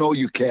 Like, no,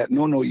 you can't.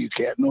 No, you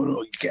can't.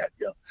 No, you can't.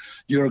 Yeah,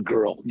 you're a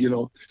girl,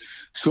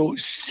 So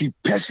she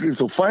pestered him.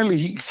 So finally,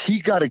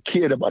 he got a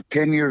kid about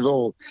 10 years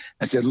old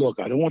and said, look,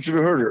 I don't want you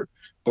to hurt her,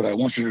 but I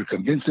want you to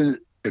convince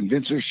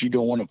her she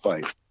don't want to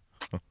fight.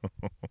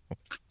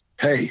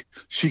 Hey,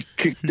 she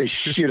kicked the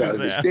shit out of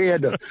this.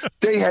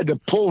 They had to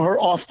pull her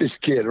off this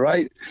kid,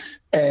 right?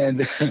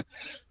 And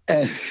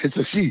And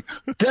so she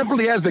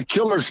definitely has the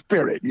killer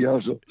spirit, you know.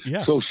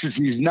 So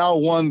she's now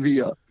won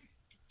the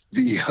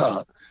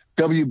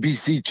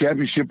WBC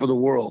championship of the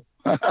world.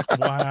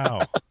 Wow.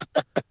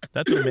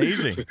 That's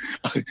amazing.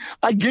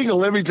 I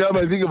giggle every time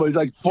I think about it. It's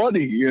like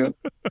funny, you know.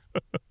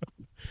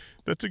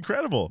 That's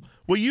incredible.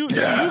 Well, you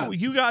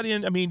got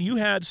in. I mean,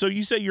 you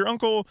say your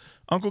uncle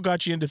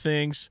got you into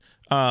things.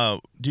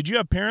 Did you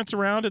have parents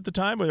around at the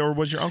time, or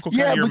was your uncle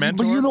kind of your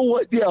mentor? But you know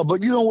what? Yeah,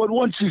 but you know what?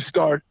 Once you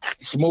start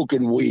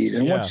smoking weed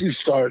and once you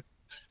start,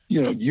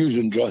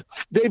 using drugs,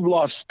 they've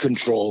lost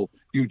control.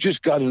 You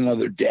just got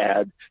another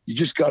dad. You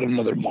just got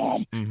another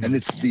mom, and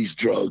it's these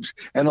drugs.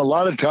 And a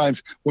lot of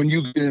times when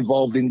you get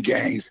involved in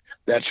gangs,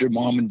 that's your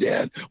mom and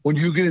dad. When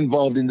you get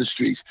involved in the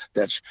streets,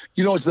 that's,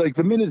 it's like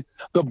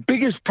the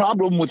biggest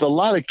problem with a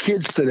lot of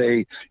kids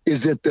today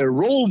is that their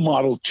role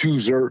model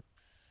chooser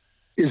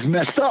is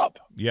messed up.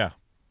 Yeah.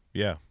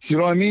 Yeah. You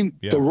know what I mean?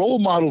 Yeah. The role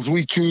models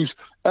we choose.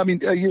 I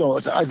mean,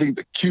 I think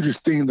the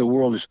cutest thing in the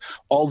world is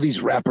all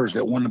these rappers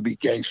that want to be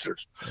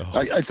gangsters. Oh.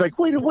 It's like,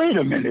 wait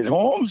a minute,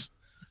 Holmes.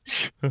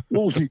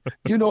 Well,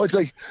 it's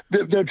like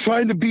they're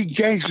trying to be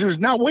gangsters.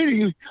 Now,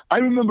 I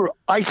remember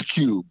Ice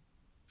Cube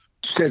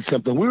said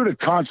something. We were at a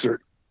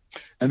concert,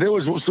 and there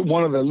was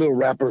one of the little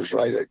rappers,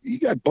 right? He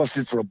got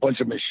busted for a bunch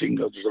of machine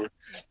guns or something,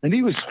 and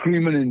he was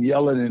screaming and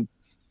yelling.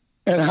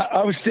 And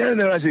I was standing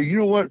there, and I said, you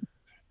know what?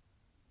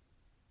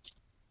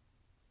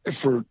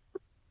 For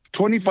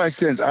 25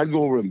 cents, I'd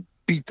go over and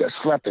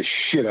slap the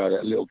shit out of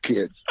that little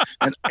kid.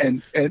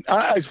 And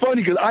it's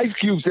funny because Ice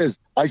Cube says,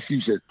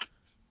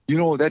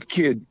 that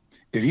kid,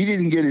 if he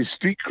didn't get his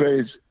street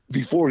credits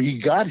before he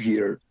got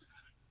here,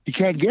 he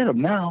can't get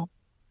them now.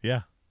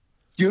 Yeah.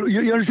 You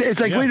understand? It's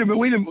like, wait a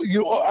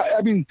minute.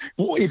 I mean,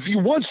 if you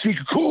want street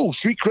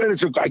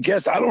credits, I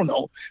guess, I don't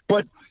know.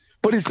 But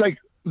it's like,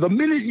 the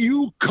minute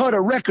you cut a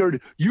record,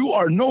 you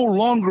are no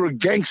longer a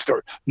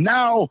gangster.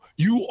 Now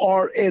you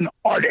are an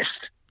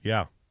artist.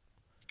 Yeah.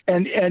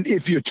 And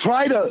if you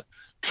try to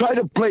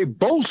play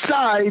both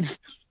sides,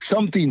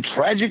 something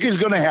tragic is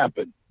going to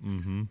happen.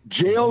 Mm-hmm.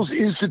 Jails,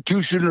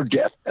 institution, or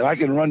death. And I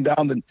can run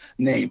down the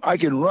name. I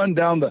can run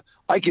down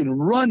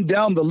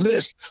the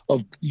list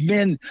of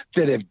men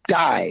that have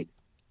died.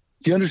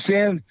 Do you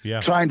understand?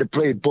 Yeah. Trying to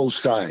play both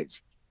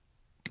sides.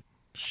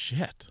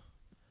 Shit.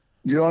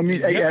 You know what I mean?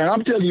 Yeah. And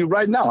I'm telling you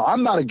right now,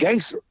 I'm not a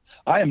gangster.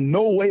 I am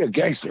no way a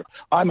gangster.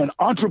 I'm an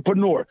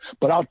entrepreneur.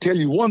 But I'll tell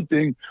you one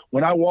thing.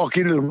 When I walk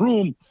into the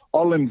room,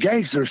 all them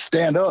gangsters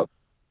stand up.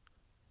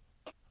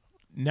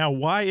 Now,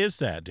 why is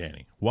that,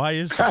 Danny? Why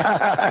is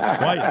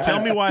that? Tell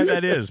me why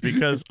that is.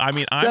 Because, I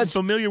mean, I'm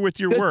familiar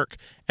with your work,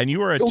 and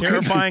you are a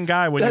terrifying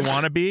guy when you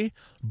want to be,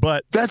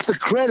 but... That's the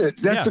credit.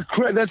 The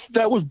credit.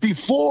 That was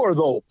before,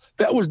 though.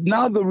 That was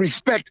now the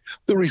respect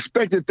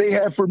that they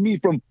have for me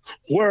from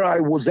where I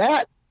was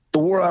at to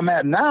where I'm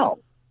at now.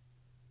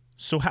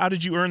 So how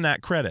did you earn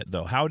that credit,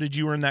 though? How did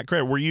you earn that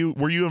credit? Were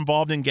you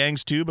involved in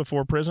gangs, too,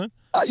 before prison?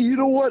 You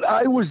know what?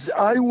 I was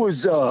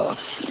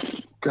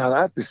God,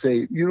 I have to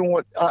say, you know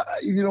what?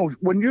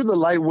 When you're the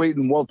lightweight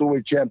and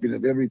welterweight champion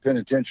of every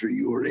penitentiary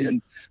you were in,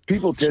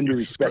 people tend to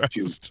respect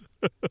you.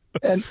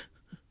 And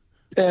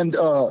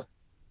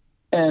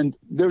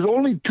there's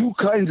only two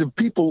kinds of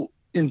people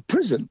in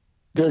prison.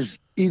 There's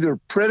either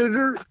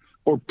predator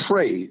or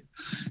prey.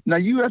 Now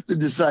you have to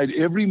decide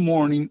every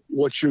morning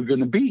what you're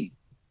going to be.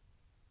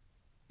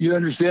 You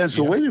understand?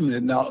 So wait a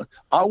minute. Now,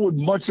 I would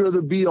much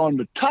rather be on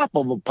the top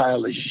of a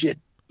pile of shit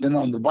than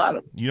on the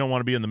bottom. You don't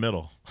want to be in the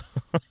middle.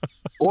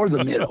 Or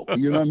the middle.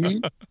 You know what I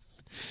mean?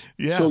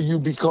 Yeah. So you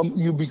become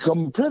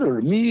a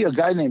predator. Me, a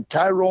guy named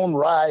Tyrone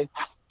Rye,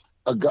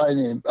 a guy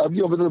named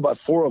there's about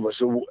four of us.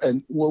 So,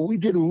 and what we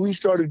did, we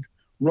started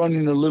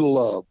running a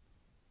little.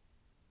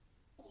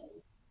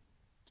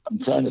 I'm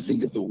trying to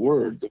think of the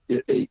word.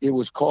 It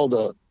was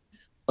called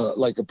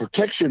like a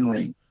protection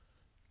ring.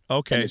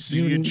 Okay, so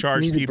you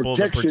charge people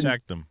to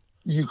protect them.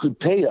 You could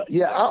pay.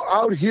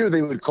 Out here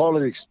they would call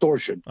it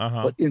extortion,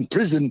 but in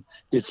prison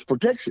it's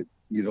protection.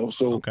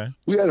 So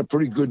we had a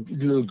pretty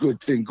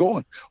good thing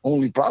going.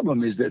 Only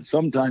problem is that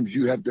sometimes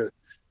you have to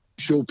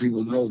show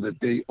people that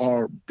they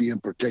are being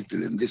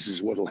protected, and this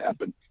is what'll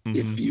happen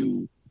if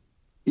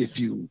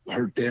you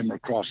hurt them or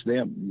cross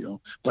them.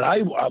 But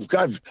I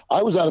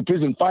was out of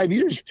prison 5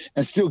 years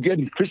and still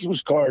getting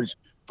Christmas cards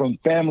from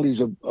families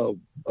of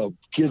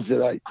kids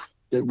that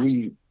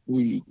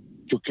we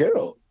took care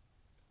of.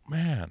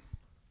 Man.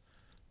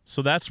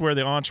 So that's where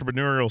the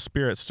entrepreneurial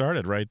spirit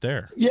started, right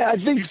there. Yeah, I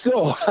think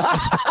so.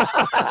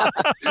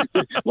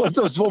 Well,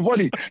 it's so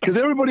funny because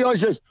everybody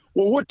always says,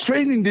 well, what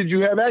training did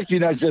you have acting?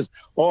 And I says,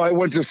 I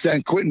went to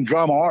San Quentin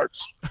Drama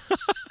Arts.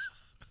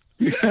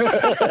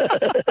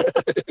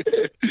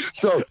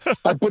 So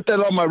I put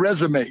that on my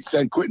resume,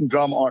 San Quentin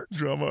Drama Arts.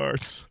 Drama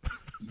Arts.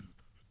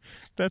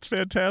 That's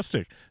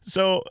fantastic.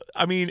 So,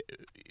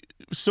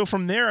 so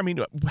from there,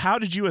 how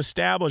did you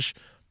establish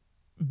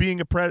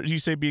being a predator? You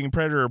say being a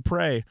predator or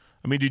prey.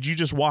 Did you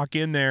just walk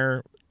in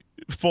there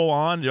full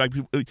on?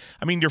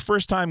 Your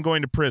first time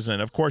going to prison,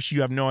 of course,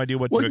 you have no idea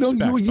what to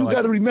expect. You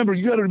got to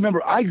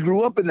remember, I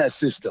grew up in that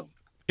system.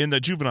 in the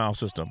juvenile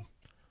system.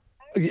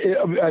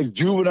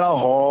 Juvenile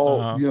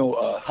hall.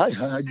 Uh-huh. Hi,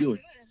 how you doing?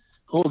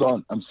 Hold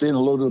on, I'm saying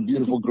hello to a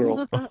beautiful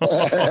girl.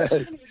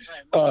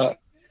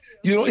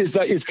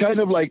 It's kind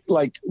of like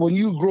when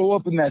you grow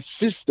up in that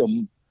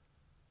system,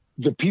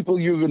 the people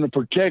you're going to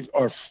protect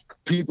are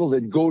people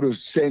that go to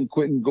San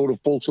Quentin, go to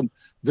Folsom,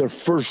 their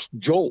first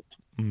jolt.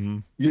 Mm-hmm.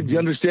 You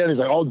understand? It's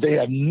like,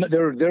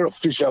 they're a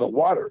fish out of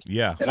water.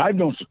 Yeah. And I've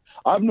known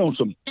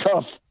some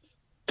tough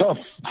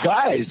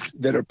guys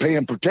that are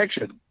paying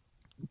protection.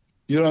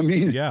 You know what I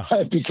mean? Yeah.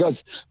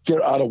 Because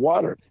they're out of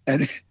water.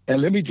 And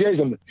let me tell you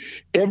something.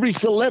 Every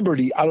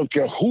celebrity, I don't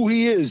care who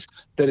he is,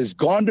 that has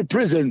gone to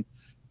prison,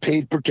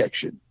 paid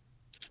protection.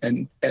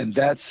 And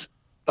that's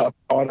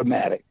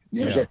automatic.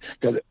 You know what I'm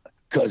saying?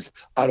 Because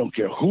I don't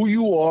care who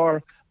you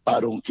are. I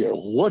don't care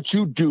what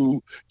you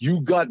do.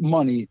 You got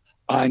money.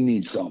 I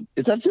need some.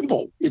 It's that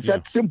simple.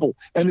 That simple.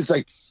 And it's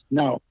like,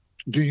 now,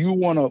 do you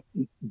want to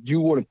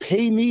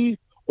pay me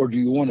or do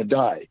you want to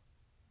die?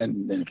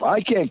 And if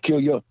I can't kill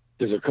you,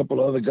 there's a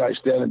couple of other guys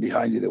standing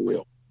behind you that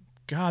will.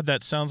 God,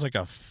 that sounds like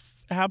a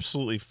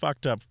absolutely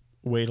fucked up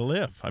way to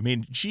live. I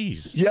mean,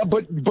 geez. Yeah,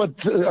 but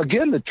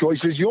again, the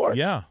choice is yours.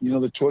 Yeah.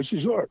 The choice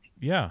is yours.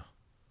 Yeah.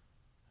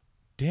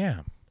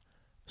 Damn.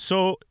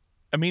 So,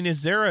 I mean,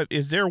 is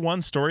there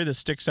one story that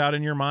sticks out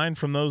in your mind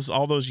from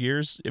all those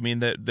years? I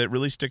mean, that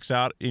really sticks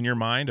out in your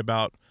mind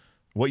about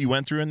what you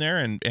went through in there,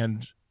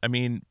 and I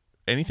mean,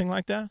 anything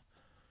like that?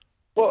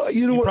 Well,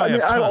 you know what? I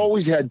mean, I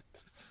always had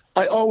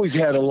a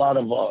lot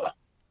of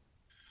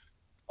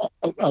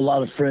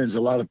friends,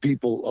 a lot of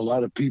people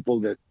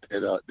that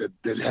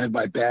had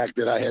my back,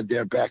 that I had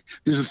their back.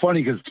 This is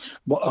funny because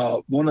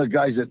one of the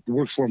guys that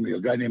works for me, a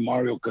guy named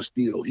Mario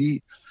Castillo,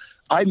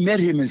 I met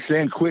him in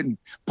San Quentin,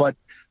 but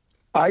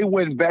I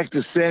went back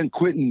to San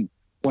Quentin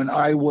when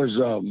I was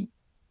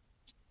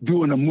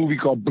doing a movie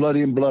called Blood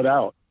In, Blood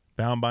Out.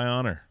 Bound by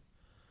Honor.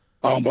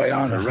 Bound by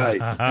Honor, right?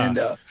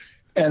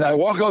 And I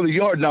walk out the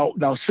yard.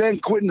 Now San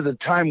Quentin at the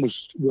time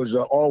was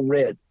all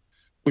red,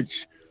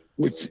 which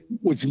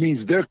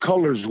means their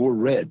colors were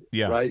red.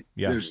 Yeah. Right.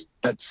 Yeah.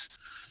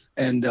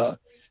 And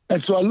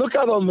so I look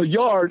out on the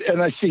yard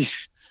and I see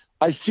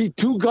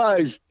two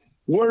guys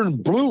wearing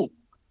blue.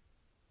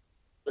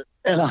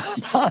 And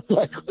I'm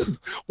like,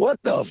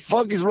 what the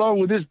fuck is wrong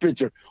with this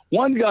picture?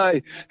 One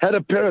guy had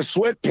a pair of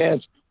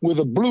sweatpants with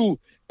a blue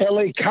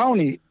LA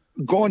County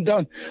going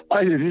down.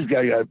 I said, this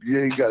guy got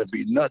to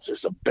be nuts or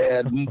some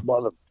bad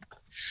mother.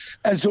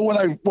 And so when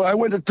I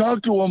went to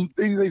talk to them,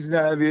 they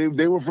said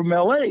they were from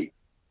LA.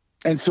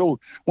 And so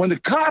when the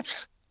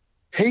cops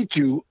hate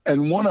you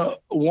and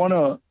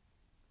wanna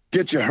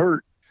get you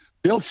hurt,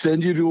 they'll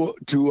send you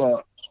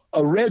to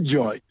a red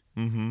joint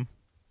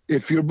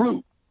if you're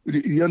blue.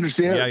 You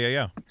understand?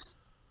 Yeah.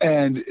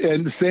 And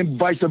the same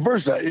vice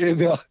versa.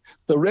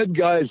 The red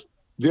guys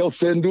they'll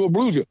send to a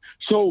blue joint.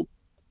 So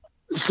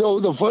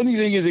the funny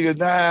thing is, he goes,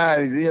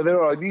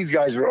 these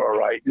guys are all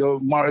right.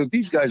 Mario,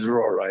 these guys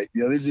are all right.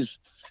 They just,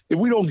 if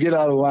we don't get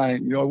out of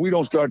line, we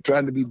don't start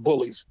trying to be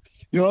bullies.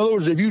 In other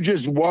words, if you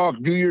just walk,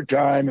 do your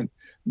time, and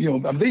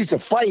they used to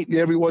fight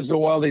every once in a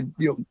while. They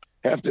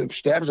have to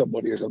stab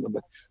somebody or something,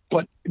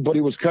 but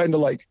it was kind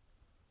of like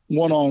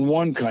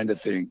one-on-one kind of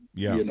thing,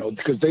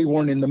 because they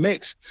weren't in the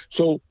mix.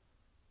 So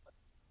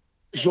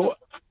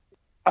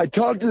I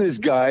talked to this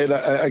guy and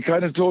I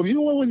kind of told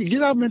him, when you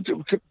get out, man,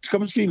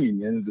 come and see me.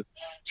 And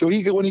so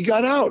when he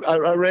got out,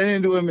 I ran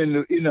into him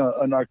in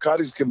a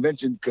narcotics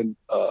convention,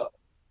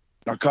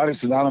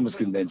 Narcotics Anonymous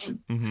convention.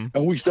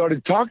 And we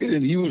started talking,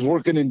 and he was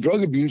working in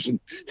drug abuse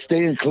and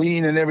staying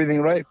clean and everything,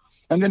 right?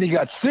 And then he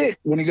got sick.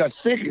 When he got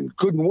sick and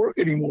couldn't work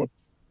anymore,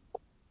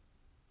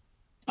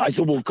 I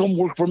said, well, come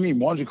work for me.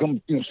 Why don't you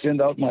come,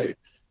 send out my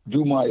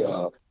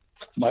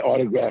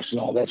autographs and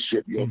all that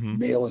shit,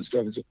 mail and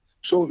stuff.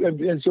 So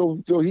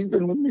he's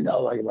been with me now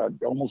like about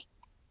almost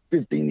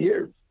 15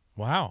 years.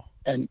 Wow.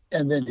 And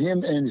then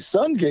him and his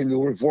son came to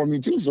work for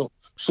me too.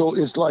 So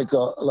it's like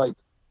but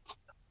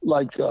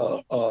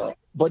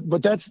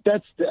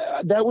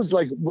that was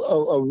like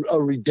a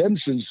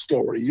redemption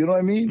story. You know what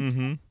I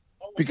mean?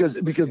 Because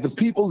the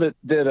people that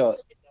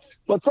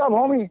what's up,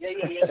 homie?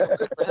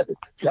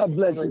 God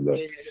bless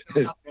you.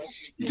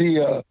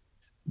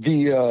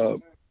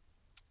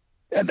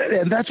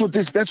 And that's what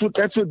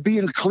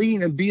being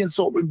clean and being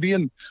sober and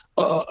being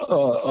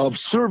of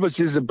service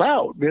is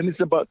about, man.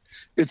 It's about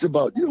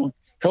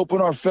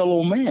helping our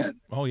fellow man.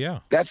 Oh yeah.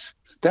 That's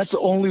the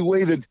only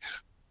way that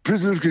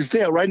prisoners can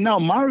stay out. Right now,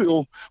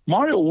 Mario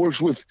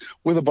works with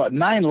about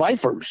 9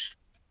 lifers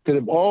that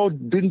have all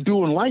been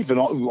doing life and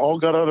all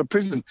got out of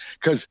prison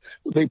because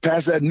they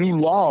passed that new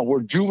law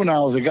where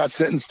juveniles that got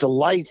sentenced to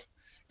life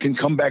can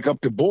come back up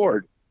to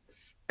board.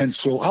 And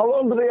so how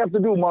long do they have to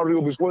do,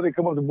 Mario, before they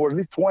come up to board? At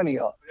least 20,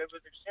 huh? Whatever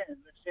they're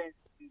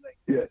sentenced to,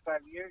 like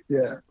 5 years.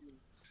 Yeah.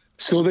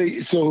 So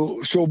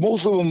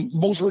most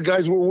of the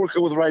guys we're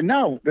working with right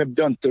now have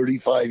done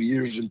 35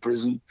 years in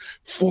prison,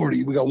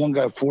 40. We got one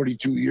guy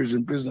 42 years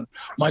in prison.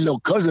 My little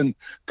cousin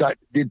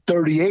did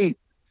 38.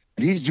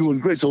 And he's doing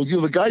great. So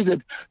the guys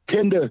that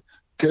tend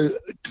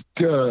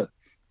to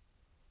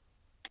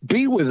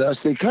be with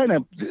us, they kind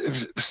of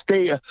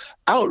stay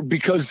out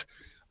because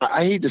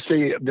I hate to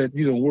say that,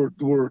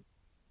 we're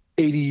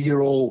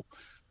 80-year-old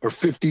or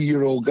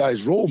 50-year-old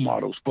guys role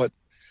models, but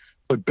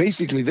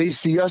basically they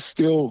see us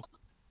still,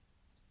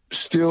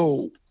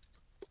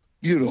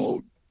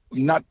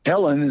 not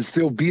telling and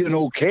still being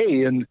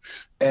okay and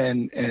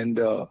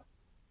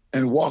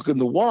walking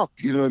the walk,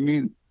 you know what I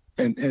mean?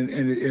 And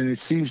it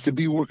seems to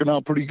be working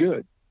out pretty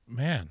good.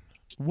 Man.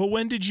 Well,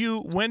 when did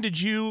you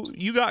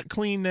got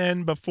clean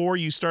then before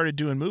you started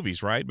doing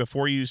movies, right?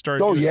 Before you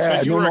started Oh doing,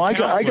 yeah,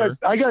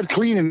 I got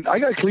clean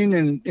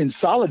in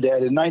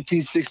Soledad in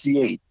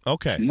 1968.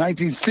 Okay.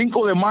 19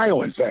 Cinco de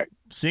Mayo, in fact.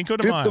 Cinco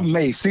de 5th Mayo. of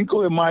May,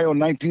 Cinco de Mayo,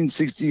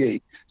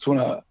 1968. It's when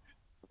a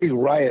big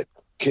riot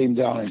came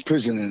down in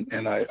prison,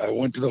 and I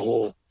went to the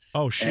hole.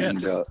 Oh shit.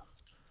 And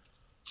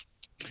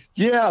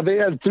yeah, they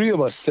had 3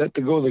 of us set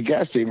to go to the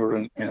gas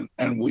chamber,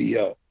 and we,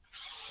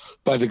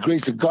 by the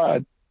grace of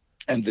God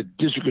and the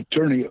district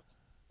attorney,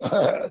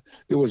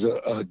 it was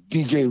a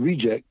DJ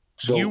reject.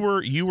 So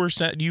you were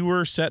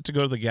set to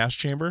go to the gas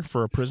chamber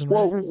for a prison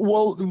riot?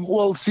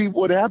 Well. See,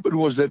 what happened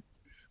was that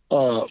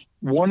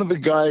one of the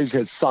guys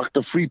had socked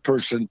a free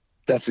person.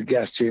 That's a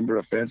gas chamber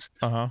offense.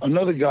 Uh-huh.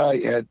 Another guy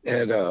had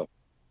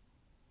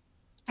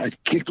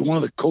kicked one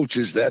of the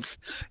coaches. That's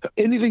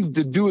anything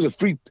to do with a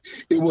free.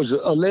 It was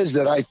alleged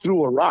that I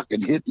threw a rock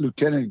and hit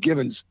Lieutenant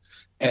Givens,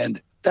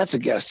 and that's a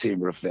gas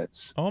chamber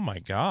offense. Oh my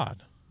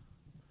God.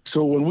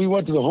 So when we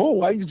went to the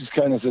hole, I just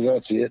kind of said,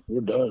 "That's it,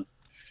 we're done."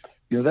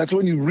 That's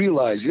when you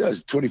realize. I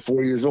was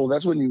 24 years old.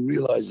 That's when you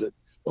realize that,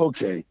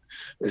 okay,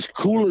 as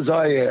cool as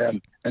I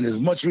am and as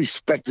much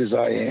respect as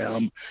I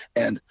am,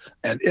 and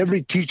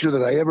every teacher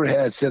that I ever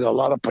had said a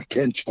lot of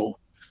potential,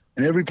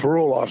 and every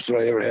parole officer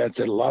I ever had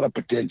said a lot of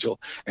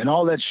potential, and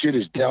all that shit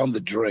is down the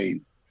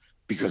drain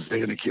because they're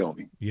going to kill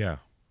me. Yeah.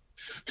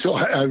 So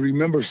I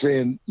remember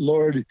saying,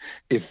 Lord,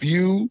 if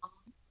you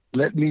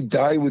let me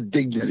die with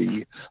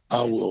dignity,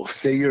 I will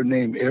say your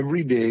name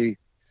every day,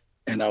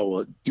 and I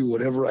will do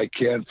whatever I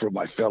can for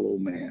my fellow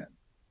man.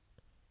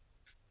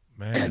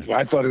 Man. And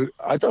I thought it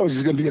was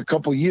just going to be a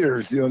couple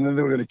years, and then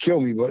they were going to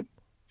kill me. But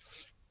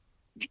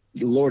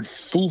the Lord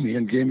fooled me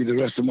and gave me the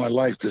rest of my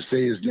life to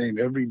say his name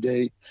every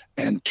day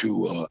and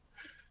to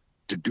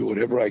do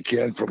whatever I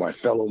can for my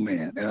fellow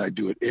man. And I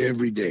do it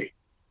every day.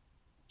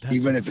 That's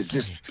even insane. If it's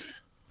just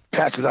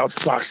passing out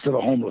socks to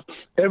the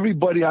homeless.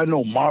 Everybody I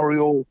know,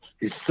 Mario,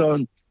 his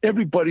son,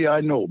 everybody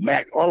I know,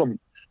 Mac, all of them,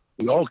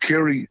 we all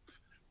carry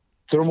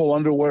thermal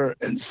underwear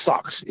and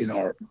socks in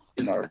our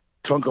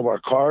trunk of our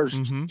cars,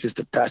 just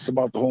to pass them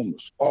out to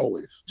homeless.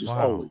 Always, just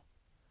always.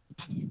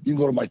 You can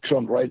go to my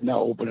trunk right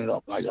now, open it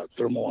up, and I got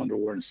thermal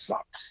underwear and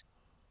socks.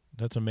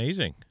 That's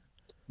amazing.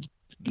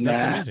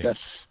 Amazing.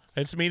 It's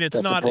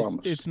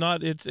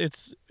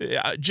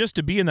just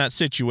to be in that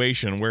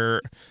situation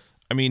where,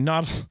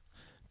 not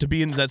to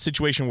be in that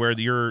situation where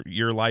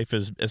your life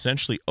is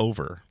essentially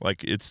over.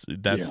 Like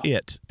that's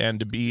it. And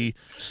to be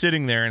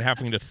sitting there and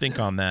having to think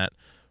on that.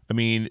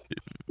 You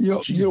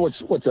know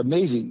what's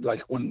amazing?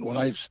 Like when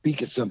I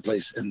speak at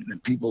someplace and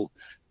people,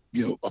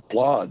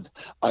 applaud,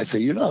 I say,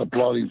 you're not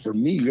applauding for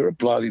me. You're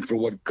applauding for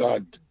what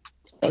God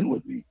done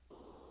with me.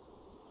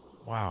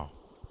 Wow.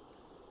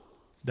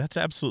 That's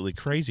absolutely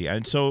crazy.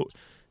 And so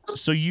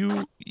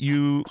you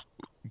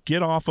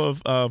get off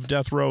of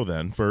death row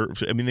then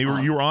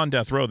you were on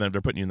death row then if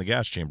they're putting you in the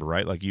gas chamber,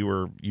 right? Like you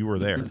were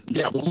there.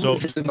 Yeah. Well, so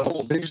just in the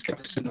hole. They just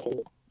kept us in the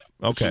hole.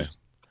 Okay.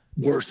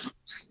 Worse.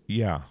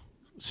 Yeah.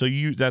 So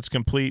that's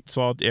complete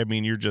salt.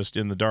 You're just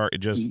in the dark,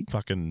 just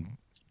fucking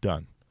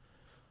done.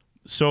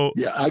 So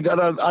yeah, I got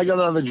out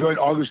of the joint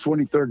August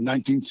 23rd,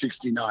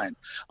 1969.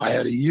 I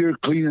had a year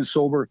clean and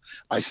sober.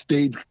 I've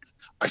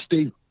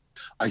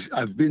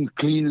been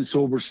clean and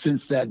sober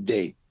since that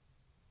day.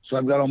 So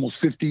I've got almost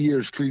 50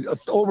 years clean,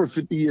 over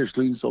 50 years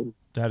clean and sober.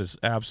 That is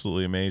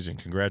absolutely amazing.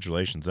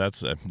 Congratulations.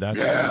 That's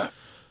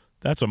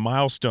a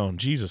milestone.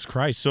 Jesus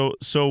Christ.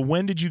 So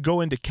when did you go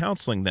into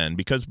counseling then?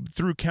 Because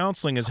through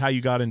counseling is how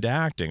you got into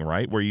acting,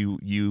 right? Where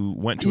you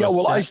went to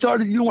I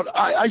started,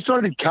 I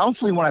started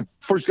counseling when I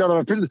first got out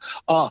of prison.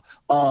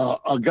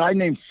 A guy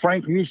named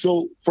Frank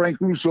Russo,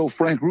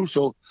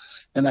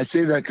 and I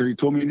say that because he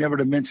told me never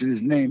to mention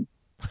his name.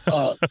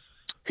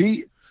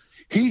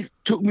 He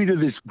took me to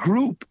this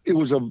group. It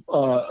was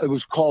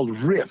called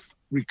RIF,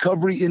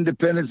 Recovery,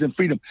 Independence, and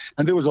Freedom.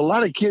 And there was a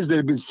lot of kids that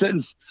had been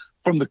sentenced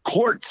from the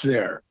courts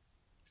there.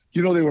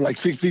 They were like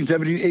 16,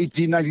 17,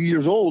 18, 19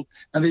 years old,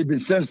 and they'd been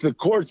sentenced to the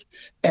courts.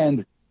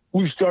 And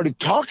we started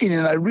talking,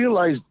 and I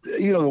realized,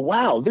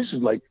 wow, this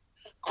is like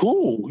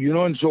cool,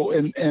 And so,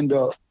 and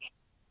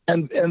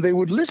they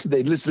would listen.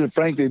 They'd listen to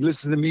Frank. They'd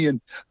listen to me.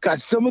 And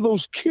God, some of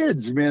those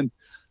kids, man,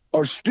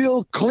 are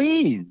still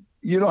clean.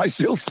 I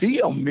still see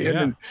them,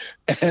 man.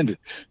 Yeah. And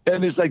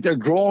it's like they're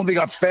grown. They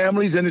got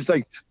families, and it's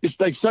like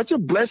such a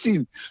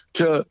blessing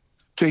to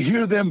to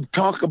hear them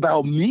talk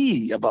about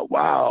me, about,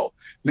 wow,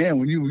 man,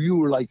 when you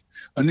were like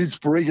an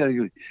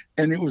inspiration,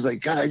 and it was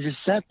like, God, I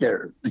just sat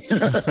there.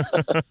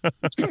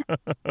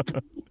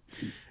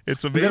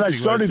 It's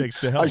amazing what it takes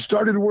to help. I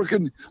started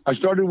working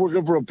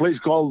for a place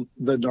called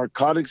the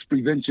Narcotics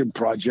Prevention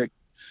Project,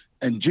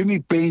 and Jimmy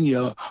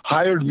Pena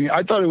hired me.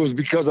 I thought it was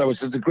because I was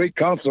such a great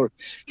counselor.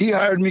 He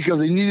hired me because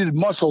they needed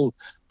muscle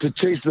to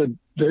chase the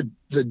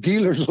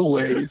dealers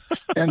away,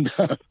 and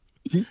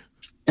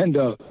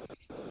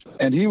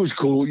he was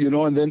cool, you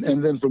know. And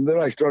then from there,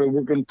 I started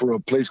working for a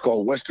place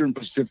called Western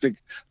Pacific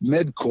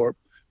MedCorp,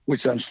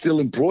 which I'm still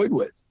employed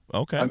with.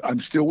 Okay. I'm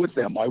still with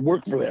them. I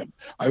work for them.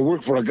 I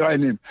work for a guy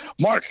named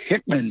Mark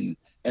Hickman,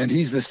 and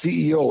he's the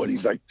CEO. And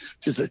he's like,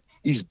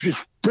 he's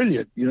just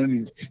brilliant, you know.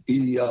 And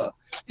he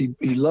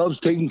loves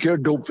taking care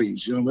of dope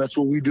fiends. You know, that's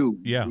what we do.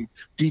 Yeah. We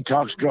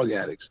detox drug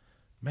addicts.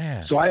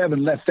 Man. So I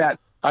haven't left that.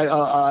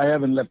 I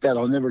haven't left that.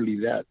 I'll never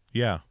leave that.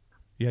 Yeah.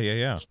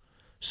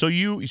 So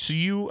you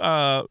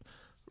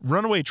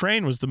Runaway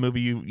Train was the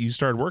movie you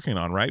started working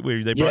on, right?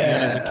 Where they brought you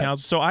in as a counselor.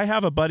 So I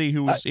have a buddy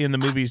who was in the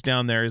movies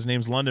down there. His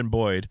name's London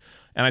Boyd,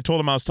 and I told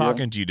him I was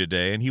talking to you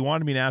today, and he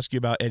wanted me to ask you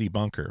about Eddie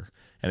Bunker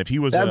and if he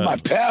was my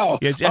pal.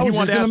 Yeah, he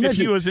wanted to ask if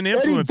he was an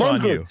influence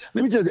on you.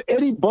 Let me tell you,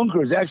 Eddie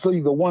Bunker is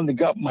actually the one that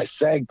got my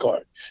SAG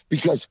card,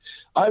 because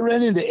I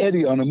ran into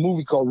Eddie on a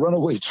movie called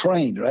Runaway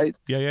Train, right?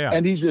 Yeah.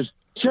 And he says,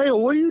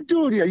 Trejo, what are you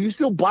doing here? Are you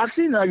still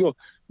boxing? And I go,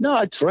 no,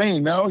 I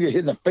train, man. I don't get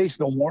hit in the face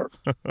no more.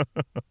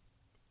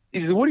 He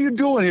says, what are you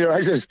doing here?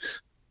 I says,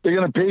 they're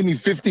going to pay me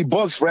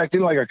 $50 for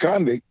acting like a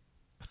convict.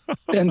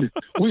 And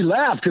we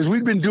laughed because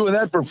we'd been doing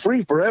that for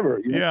free forever.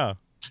 You know? Yeah.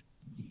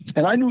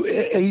 And I knew,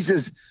 and he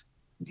says,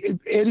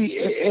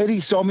 Eddie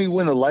saw me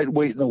win a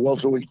lightweight and the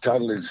welterweight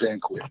title in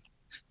San Quentin.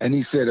 And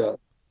he said,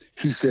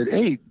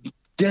 hey,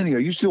 Danny, are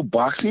you still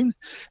boxing?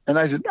 And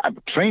I said, I'm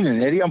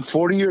training, Eddie. I'm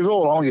 40 years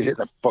old. I don't get hit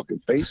in the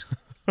fucking face.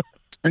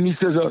 And he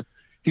says,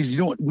 you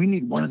know what? We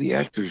need one of the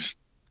actors.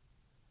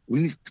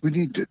 We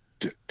need to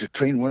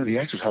train one of the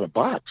actors how to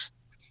box.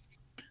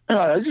 And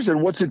I just said,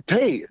 what's it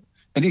pay?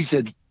 And he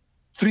said,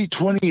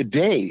 $320 a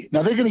day.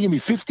 Now they're going to give me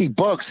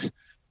 $50,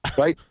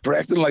 right, for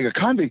acting like a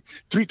convict.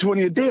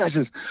 $320 a day. I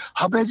says,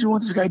 how bad do you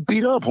want this guy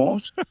beat up,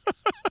 Holmes?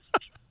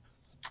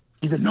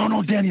 He said,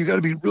 no, Danny, you got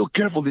to be real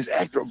careful. This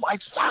actor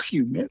might sock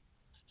you, man.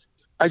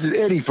 I said,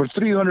 Eddie, for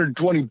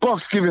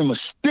 $320, give him a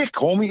stick,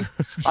 homie.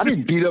 I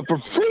didn't beat up for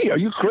free. Are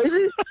you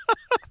crazy?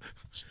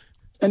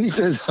 And he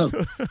says,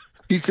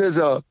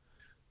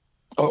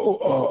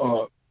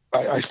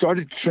 I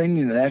started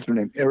training an actor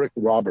named Eric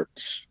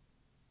Roberts,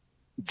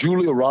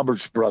 Julia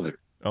Roberts' brother.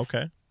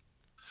 Okay.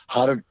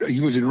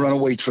 He was in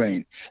Runaway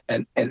Train,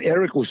 and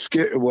Eric was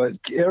scared.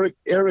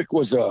 Eric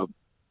was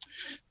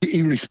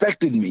he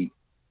respected me,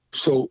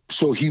 so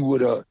he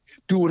would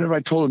do whatever I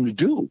told him to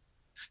do.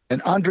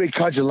 And Andre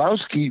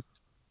Kajalowski,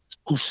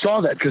 who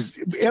saw that, because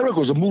Eric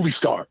was a movie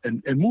star,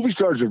 and movie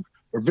stars are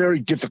very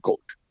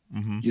difficult,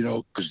 you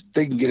know, because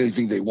they can get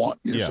anything they want.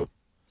 You know, yeah. So.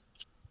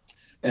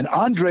 And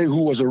Andre,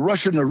 who was a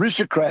Russian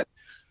aristocrat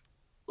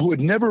who had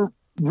never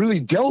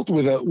really dealt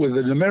with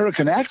an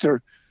American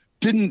actor,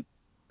 didn't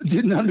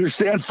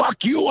understand.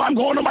 Fuck you! I'm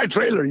going to my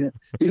trailer. You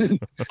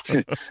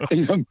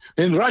know?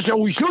 In Russia,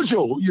 we shoot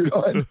you. You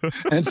know,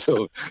 and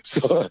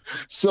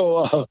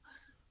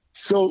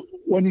so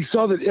when he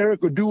saw that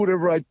Eric would do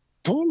whatever I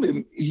told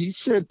him, he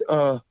said,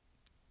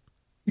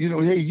 you know,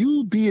 hey,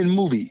 you be in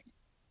movie,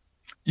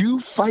 you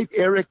fight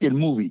Eric in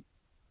movie,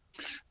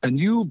 and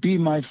you be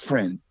my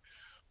friend.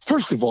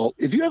 First of all,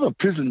 if you have a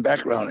prison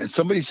background and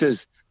somebody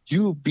says,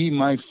 you be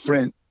my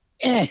friend,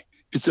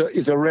 it's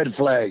a red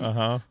flag.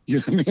 Uh-huh. You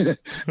know what I mean?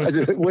 I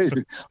said, wait a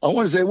minute. I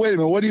want to say, wait a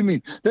minute, what do you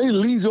mean? Then he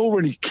leans over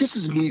and he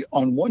kisses me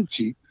on one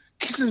cheek,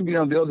 kisses me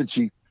on the other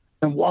cheek,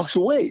 and walks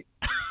away.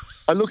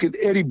 I look at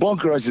Eddie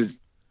Bunker, I says,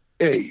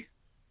 hey,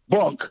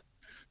 Bunk,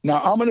 now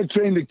I'm going to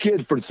train the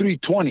kid for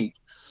 $320.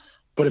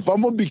 But if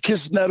I'm going to be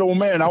kissing that old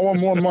man, I want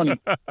more money.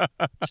 And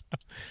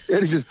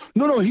he says,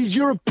 no, he's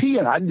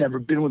European. I've never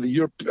been with a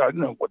European. I don't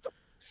know what the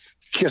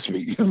kiss me.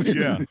 You know what I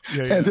mean?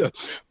 Yeah. And,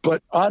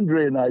 but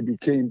Andre and I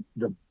became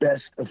the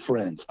best of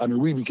friends. I mean,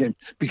 we became,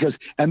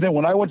 and then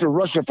when I went to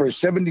Russia for his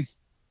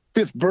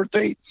 75th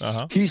birthday,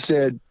 he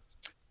said,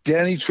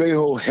 Danny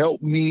Trejo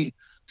helped me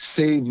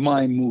save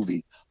my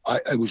movie.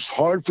 It was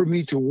hard for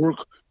me to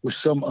work with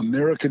some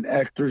American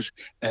actors,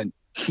 and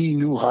he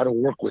knew how to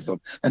work with them.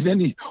 And then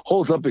he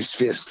holds up his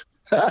fist.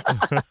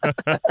 And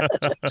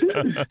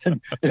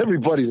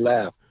everybody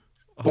laughed.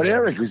 But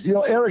Eric was, you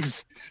know,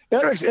 Eric's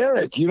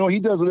Eric. You know, he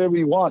does whatever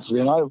he wants,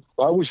 man. I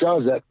wish I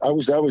was that. I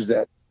wish I was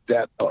that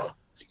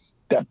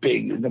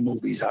big in the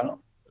movies. I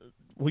don't.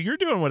 Well, you're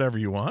doing whatever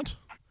you want.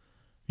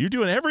 You're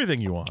doing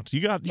everything you want.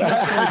 You got so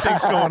many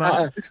things going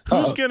on.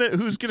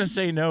 Who's gonna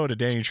say no to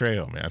Danny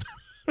Trejo, man?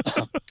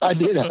 I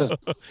did.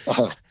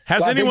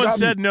 Has anyone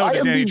said no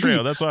to Danny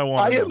Trejo? That's what I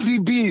want.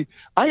 IMDb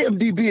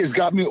has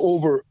got me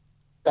over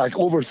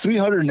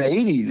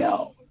 380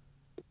 now.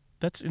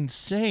 That's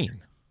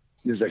insane.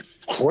 It's like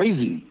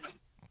crazy.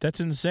 That's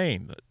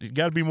insane. You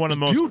got to be one of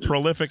the most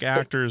prolific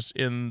actors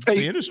in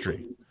the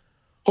industry.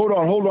 Hold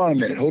on a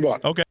minute. Hold on.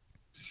 Okay.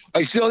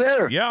 Are you still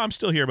there? Yeah, I'm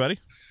still here, buddy.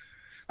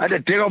 I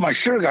had to take off my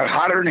shirt. It got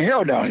hotter than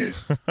hell down here.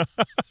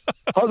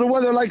 How's the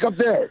weather like up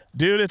there?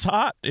 Dude, it's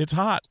hot. It's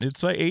hot.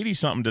 It's like 80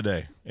 something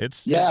today.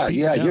 It's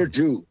here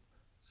too.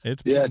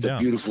 It's a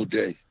beautiful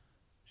day.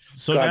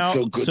 So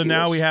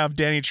now we have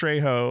Danny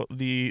Trejo,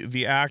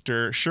 the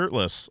actor,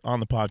 shirtless on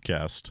the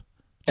podcast,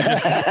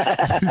 just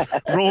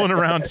rolling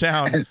around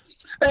town.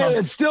 Hey,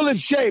 it's still in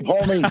shape,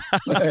 homie.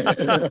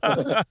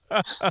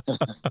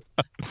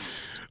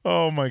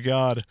 Oh my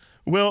God.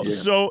 Well,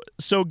 so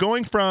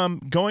going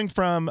from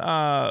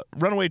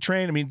Runaway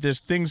Train, I mean, this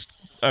thing's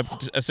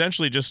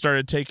essentially just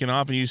started taking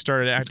off, and you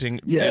started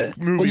acting. Yeah.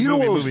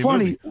 What was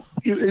funny?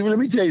 Let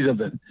me tell you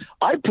something.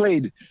 I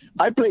played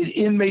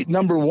inmate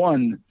number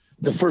one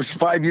the first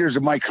 5 years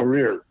of my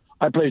career.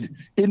 I played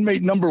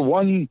inmate number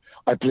one.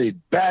 I played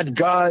bad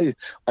guy.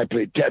 I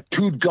played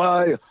tattooed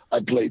guy.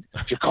 I played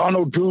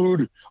Chicano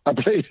dude. I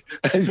played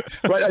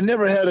right. I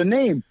never had a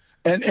name,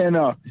 and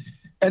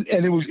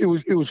it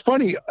was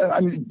funny.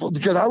 I mean,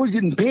 because I was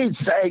getting paid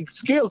SAG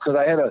scale because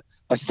I had a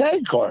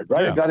SAG card,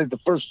 right? Yeah. I got it the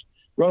first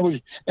run,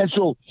 and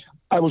so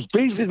I was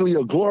basically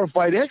a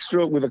glorified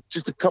extra with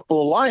just a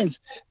couple of lines,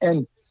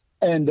 and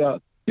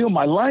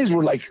my lines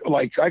were like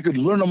I could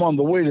learn them on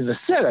the way to the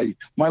set.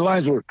 My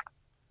lines were,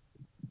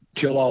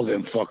 kill all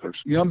them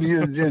fuckers.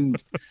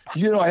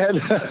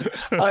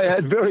 I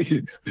had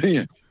very,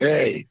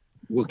 hey,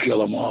 we'll kill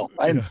them all.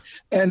 And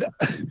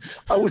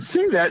I would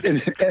say that,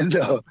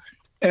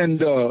 and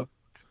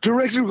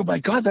director would go, my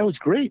God, that was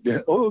great.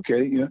 Oh,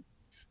 okay, yeah.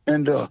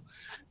 And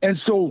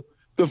so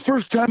the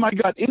first time I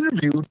got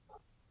interviewed,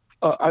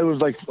 I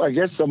was like, I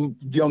guess some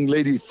young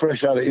lady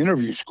fresh out of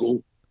interview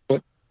school,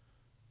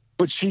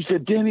 but she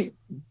said, Danny,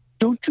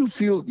 don't you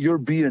feel you're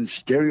being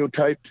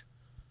stereotyped?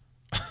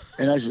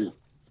 And I said,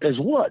 as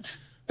what?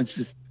 And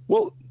she says,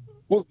 well,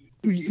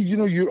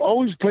 you're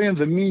always playing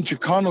the mean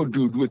Chicano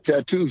dude with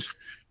tattoos.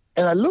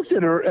 And I looked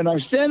at her, and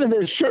I'm standing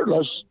there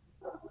shirtless.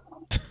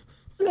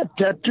 That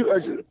tattoo. I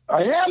said,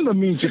 I am the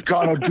mean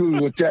Chicano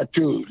dude with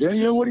tattoos.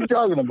 And what are you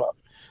talking about?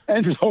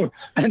 And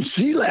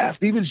she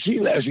laughed. Even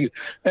she laughed.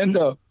 And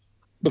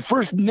the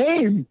first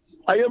name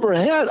I ever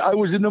had, I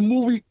was in a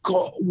movie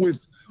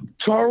with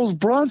Charles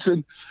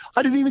Bronson.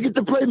 I didn't even get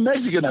to play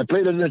Mexican. I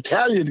played an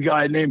Italian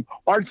guy named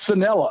Art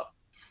Sanella.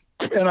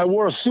 And I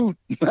wore a suit.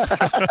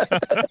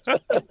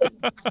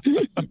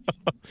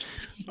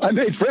 I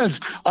made friends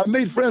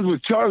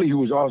with Charlie, who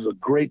was also a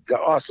great,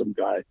 awesome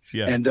guy.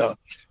 Yeah. And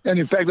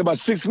in fact, about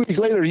 6 weeks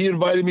later, he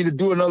invited me to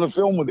do another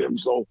film with him.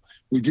 So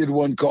we did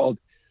one called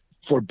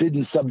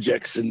Forbidden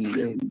Subjects,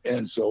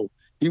 and so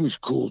he was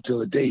cool till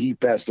the day he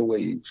passed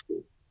away. He was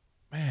cool.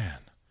 Man,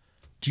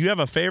 do you have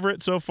a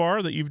favorite so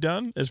far that you've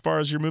done as far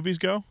as your movies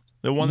go?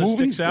 The one that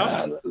sticks out?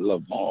 God, I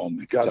love, oh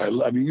my God,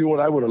 I mean, you know what?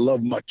 I would have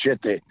loved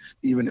Machete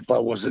even if I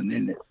wasn't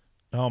in it.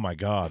 Oh my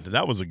God,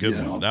 that was a good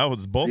one. That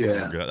was both of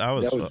them good. That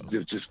was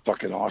just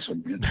fucking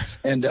awesome, man.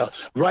 And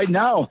right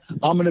now,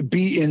 I'm gonna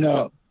be in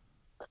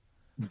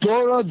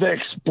Dora the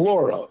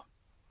Explorer.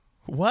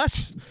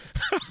 What?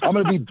 I'm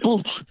gonna be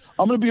Boots.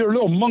 I'm gonna be her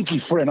little monkey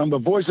friend. I'm the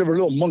voice of her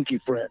little monkey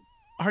friend.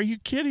 Are you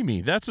kidding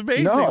me? That's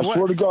amazing. No, I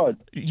swear to God.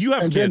 You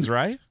have kids,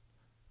 right?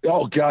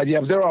 Oh God,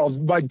 yeah. They're all.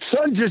 My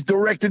son just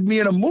directed me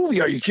in a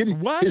movie. Are you kidding?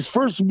 What? His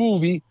first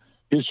movie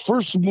is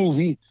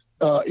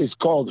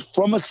called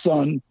From a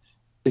Son.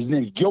 His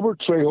name's Gilbert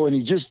Trejo, and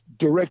he just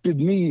directed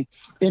me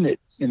in it.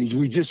 And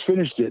we just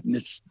finished it, and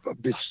it's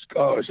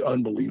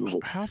unbelievable.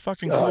 How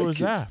fucking cool is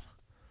that?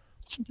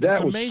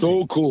 That was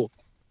so cool.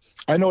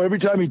 I know every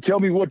time he tell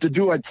me what to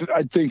do, I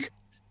think,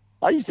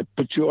 I used to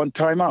put you on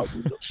timeout,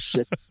 you little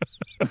shit.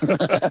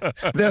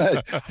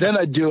 then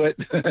I do it.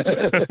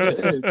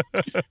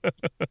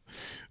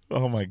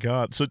 Oh my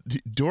God! So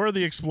Dora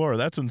the Explorer,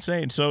 that's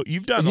insane. So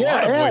you've done a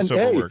lot of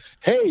voiceover work.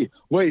 Hey,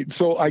 wait!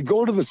 So I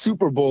go to the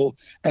Super Bowl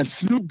and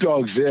Snoop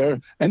Dogg's there,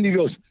 and he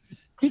goes,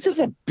 "He's just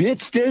a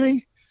bitch,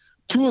 Danny.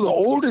 Two of the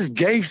oldest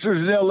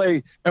gangsters in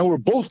L.A., and we're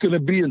both going to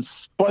be in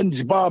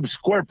SpongeBob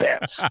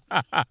SquarePants."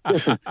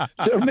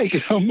 They're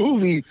making a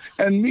movie,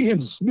 and me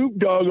and Snoop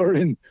Dogg are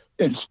in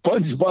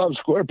SpongeBob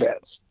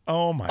SquarePants.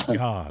 Oh my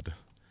God!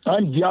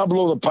 I'm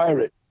Diablo the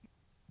Pirate.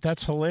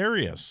 That's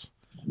hilarious.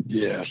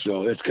 Yeah,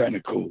 so that's kind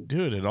of cool.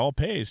 Dude, it all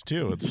pays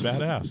too. It's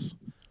badass.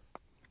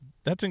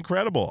 That's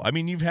incredible. I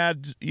mean, you've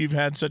had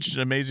such an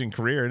amazing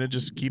career, and it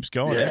just keeps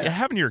going. Yeah. And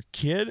having your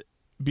kid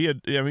be a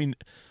director.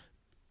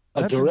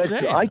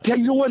 insane. I tell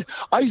you what,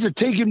 I used to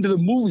take him to the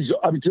movies,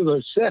 to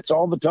the sets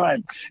all the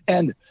time,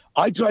 and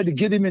I tried to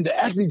get him into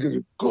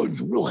acting.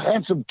 Good, real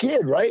handsome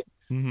kid, right?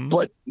 Mm-hmm.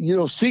 But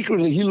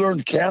secretly he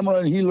learned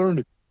camera,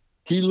 and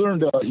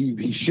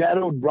he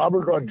shadowed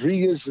Robert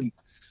Rodriguez, and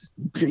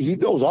he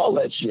knows all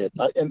that shit.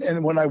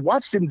 And when I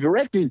watched him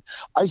directing,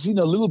 I seen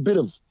a little bit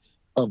of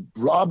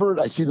Robert.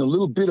 I seen a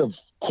little bit of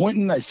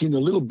Quentin. I seen a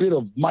little bit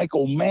of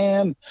Michael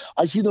Mann.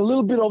 I seen a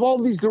little bit of all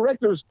these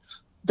directors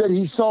that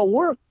he saw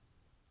work,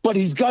 but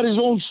he's got his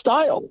own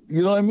style.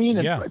 You know what I mean?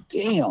 And yeah.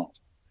 Damn.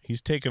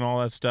 He's taken all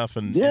that stuff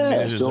and made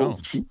it his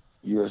own.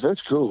 Yes,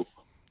 that's cool.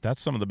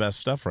 That's some of the best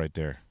stuff right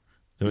there.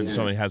 when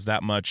somebody has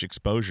that much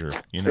exposure,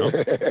 you know?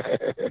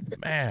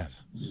 Man.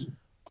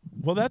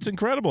 Well, that's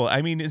incredible.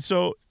 I mean,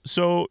 so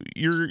are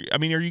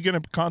you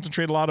going to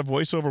concentrate a lot of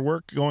voiceover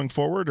work going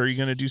forward, or are you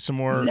going to do some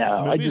more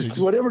No, movies?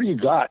 whatever you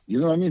got, you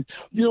know what I mean?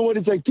 You know what?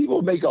 It's like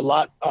people make a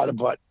lot out of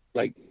it.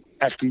 Like,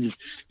 actually,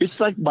 it's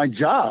like my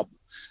job.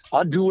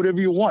 I'll do whatever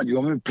you want. You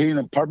want me to paint an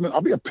apartment?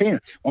 I'll be a painter.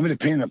 Want me to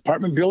paint an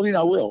apartment building?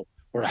 I will.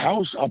 Or a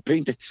house? I'll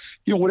paint it.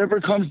 You know, whatever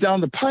comes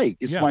down the pike.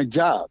 It's my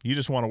job. You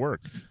just want to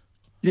work.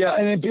 Yeah,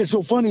 and it's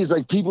so funny. It's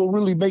like people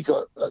really make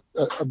a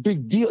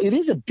big deal. It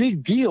is a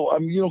big deal. I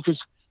mean, you know,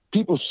 because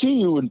people see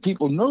you and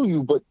people know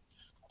you, but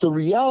the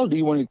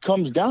reality when it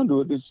comes down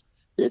to it,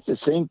 it's the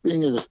same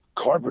thing as a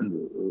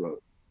carpenter or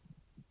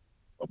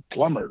a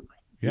plumber.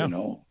 Yeah. You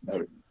know,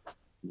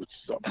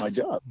 it's my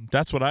job.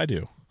 That's what I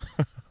do.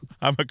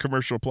 I'm a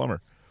commercial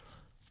plumber.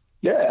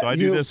 Yeah. So I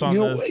do this on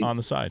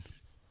the side.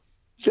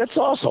 That's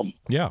awesome.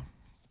 Yeah.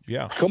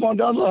 Yeah. Come on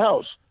down to the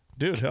house.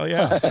 Dude, hell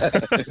yeah.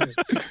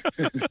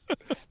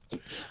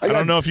 I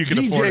don't know if you can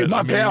DJ, afford it.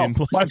 My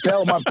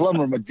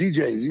plumber, my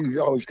DJ, he's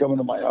always coming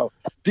to my house.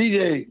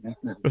 DJ.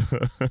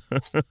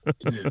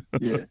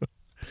 Yeah.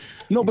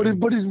 No, but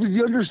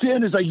you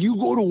understand, it's like you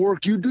go to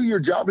work, you do your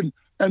job,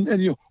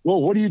 and you,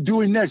 well, what are you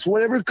doing next?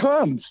 Whatever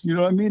comes, you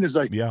know what I mean? It's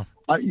like, yeah.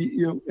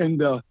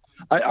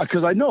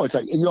 Because I know it's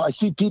like, you know, I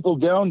see people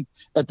down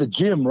at the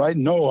gym, right?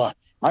 No,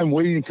 I'm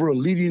waiting for a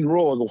leading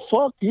role. I go,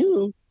 fuck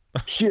you.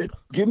 Shit,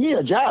 give me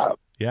a job.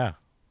 Yeah.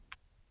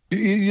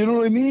 You know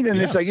what I mean? And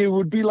it's like, it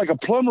would be like a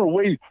plumber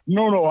waiting.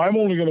 No, I'm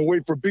only going to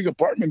wait for big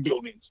apartment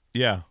buildings.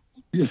 Yeah.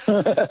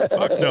 Fuck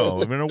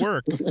no, I'm going to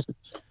work.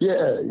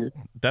 Yeah.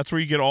 That's where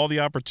you get all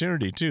the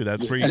opportunity too.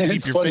 That's where you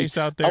keep your face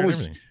out there and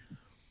everything.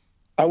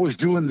 I was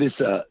doing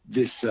this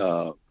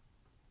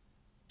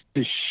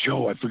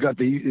show. I forgot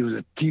it was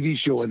a TV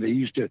show, and they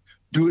used to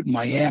do it in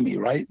Miami,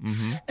 right?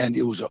 Mm-hmm. And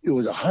it was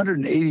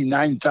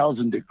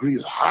 189,000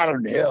 degrees, hotter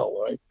than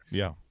hell, right?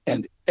 Yeah.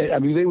 And I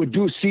mean, they would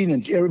do a scene,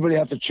 and everybody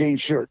had to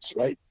change shirts,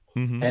 right?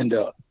 Mm-hmm.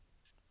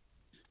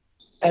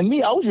 And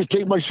me, I would just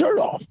take my shirt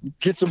off,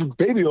 get some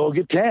baby oil,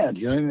 get tanned,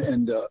 you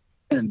know,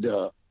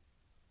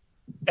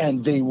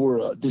 and they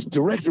were this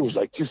director was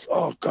like, just,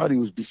 oh God, he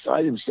was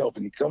beside himself,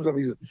 and he comes up,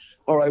 he said,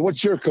 all right,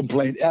 what's your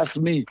complaint? Ask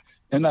me.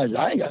 And I said,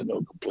 I ain't got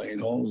no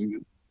complaint, Holmes.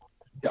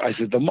 I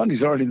said, the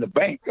money's already in the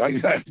bank.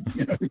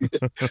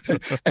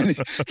 And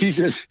he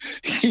says,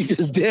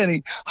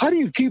 Danny, how do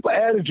you keep an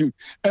attitude?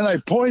 And I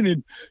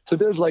pointed to,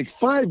 there's like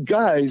 5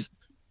 guys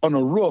on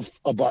a roof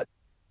about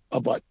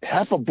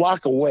half a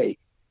block away,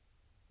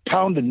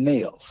 pounding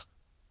nails.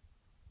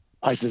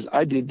 I says,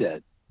 I did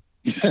that.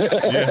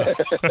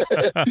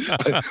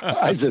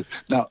 I said,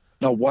 now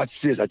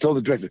watch this. I told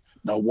the director,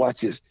 now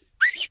watch this.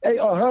 Hey,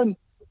 hon,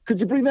 could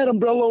you bring that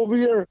umbrella over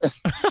here?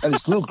 And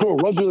this little girl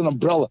runs with an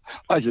umbrella.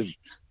 I says,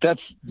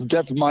 that's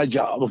my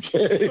job,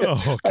 okay? Oh,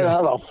 okay. And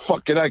how the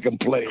fuck can I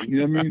complain?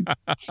 You know what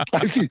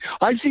I mean?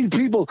 I've seen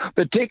people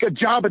that take a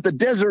job at the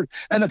desert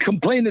and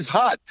complain it's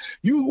hot.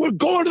 You were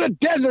going to the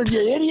desert, you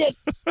idiot.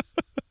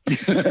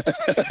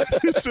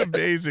 It's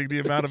amazing the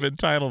amount of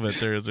entitlement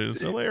there is.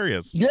 It's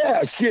hilarious.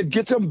 Yeah, shit.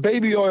 Get some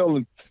baby oil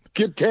and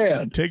get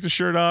tan. Take the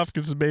shirt off,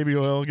 get some baby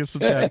oil, get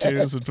some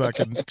tattoos, and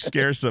fucking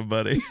scare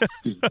somebody.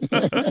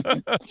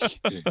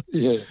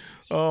 Yeah.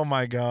 Oh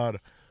my God.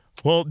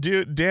 Well,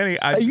 dude, Danny,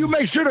 hey, you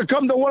make sure to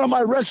come to one of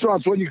my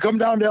restaurants when you come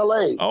down to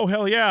LA. Oh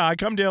hell yeah, I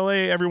come to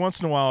LA every once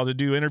in a while to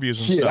do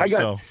interviews and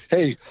stuff.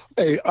 Hey,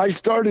 I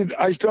started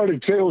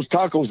Trejo's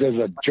Tacos as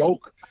a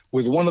joke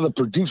with one of the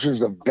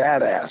producers of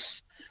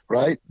Badass.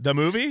 Right? The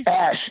movie?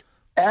 Ash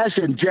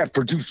and Jeff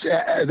produced.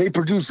 They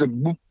produced a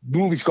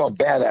movie called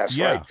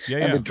Badass, right? Yeah.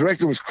 And the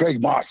director was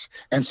Craig Moss.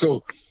 And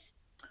so,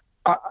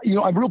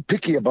 I'm real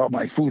picky about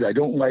my food. I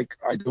don't like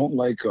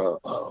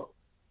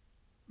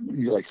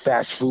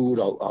fast food.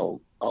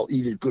 I'll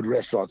eat at good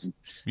restaurants.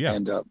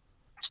 And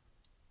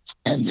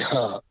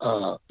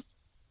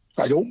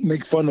I don't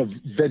make fun of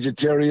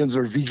vegetarians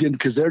or vegan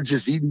because they're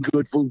just eating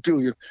good food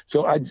too.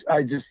 So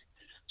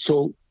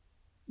so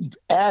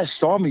Ash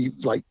saw me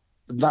like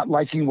not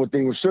liking what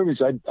they were serving,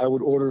 so I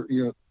would order,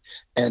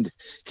 and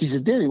he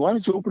said, Danny, why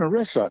don't you open a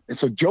restaurant? And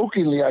so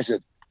jokingly I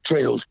said,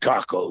 Trejo's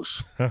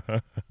Tacos.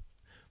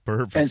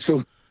 Perfect. And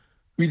so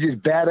we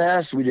did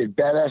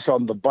Badass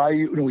on the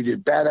Bayou, and we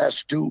did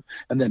Badass 2,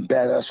 and then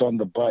Badass on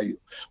the Bayou.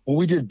 When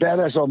we did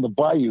Badass on the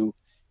Bayou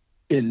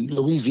in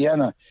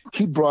Louisiana,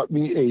 he brought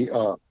me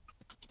a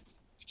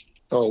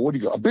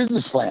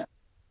business plan.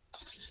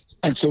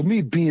 And so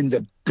me being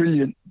the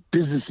brilliant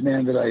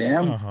businessman that I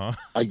am,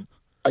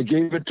 I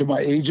gave it to my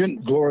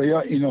agent,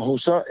 Gloria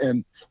Hinojosa,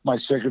 and my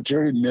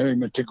secretary, Mary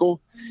Matico,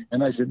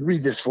 and I said,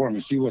 read this for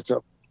me, see what's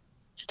up.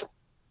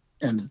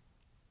 And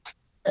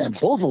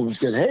both of them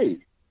said, hey,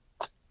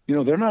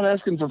 they're not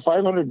asking for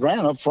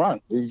 $500,000 up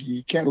front.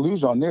 You can't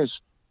lose on this.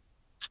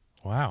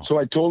 Wow. So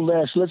I told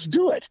Ash, let's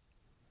do it.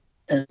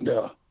 And,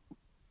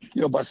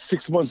 about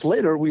 6 months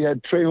later, we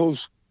had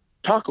Trejo's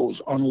Tacos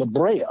on La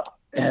Brea,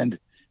 and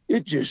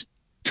it just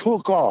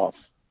took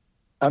off.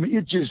 I mean,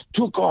 it just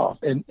took off.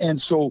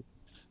 And so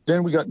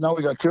then we got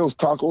Trejo's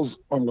Tacos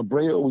on La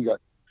Brea. We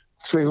got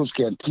Trejo's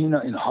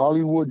Cantina in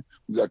Hollywood.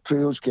 We got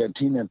Trejo's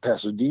Cantina in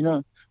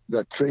Pasadena. We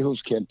got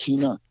Trejo's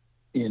Cantina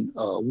in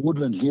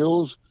Woodland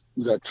Hills.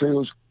 We got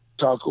Trejo's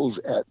Tacos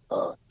at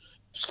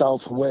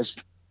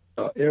Southwest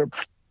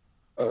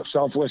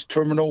Southwest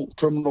Terminal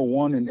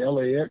 1 in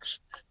LAX,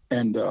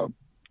 and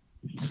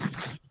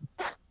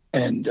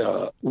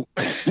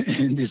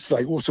it's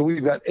like, well, so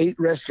we've got 8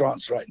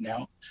 restaurants right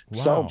now.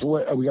 Wow.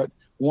 Southwest, we got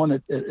one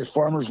at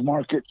Farmers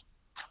Market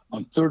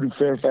on 3rd and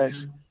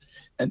Fairfax,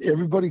 and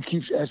everybody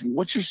keeps asking,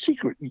 "What's your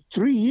secret?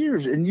 3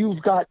 years and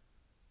you've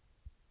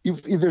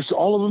there's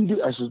all of them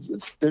do." I said,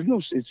 "It's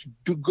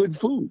good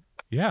food."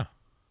 Yeah,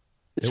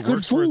 It's it good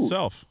works food. for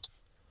itself.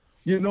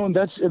 And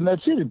that's it.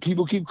 And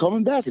people keep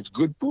coming back. It's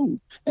good food,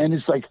 and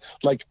it's like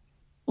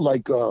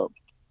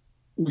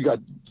we got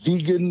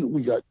vegan,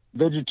 we got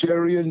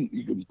vegetarian.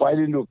 You can bite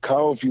into a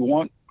cow if you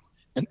want,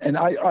 and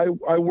I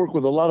work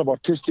with a lot of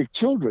autistic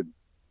children,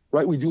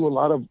 right? We do a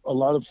lot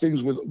of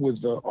things with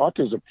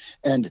autism,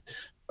 and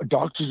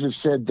doctors have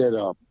said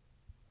that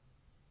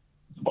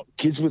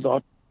kids that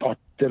are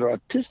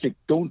autistic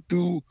don't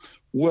do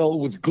well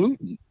with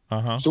gluten.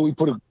 So we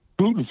put a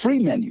gluten-free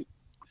menu.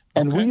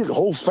 And we get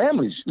whole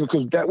families,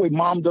 because that way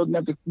mom doesn't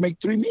have to make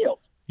 3 meals.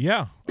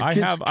 Yeah, I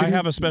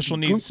have a special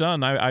needs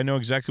son. I know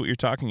exactly what you're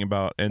talking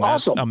about, and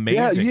awesome. That's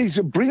amazing. Yeah, you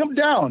should bring them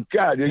down.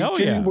 God, hell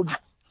yeah.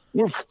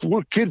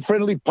 We're kid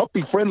friendly,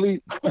 puppy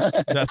friendly.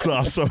 That's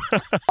awesome.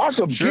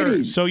 Awesome, sure.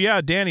 Giddy. So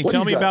yeah, Danny,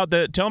 tell me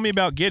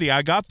about Giddy.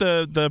 I got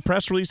the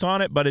press release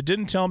on it, but it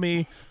didn't tell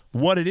me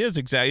what it is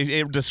exactly.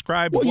 It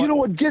described. Well, you know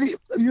what Giddy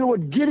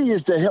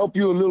is, to help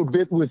you a little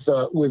bit with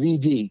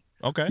ED.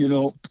 Okay.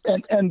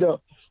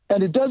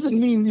 And it doesn't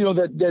mean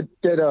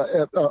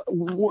that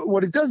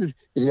what it does is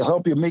it'll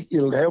help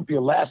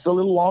you last a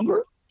little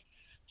longer.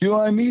 You know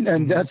what I mean?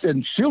 And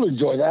and she'll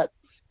enjoy that.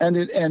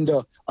 And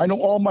I know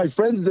all my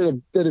friends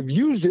that have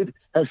used it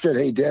have said,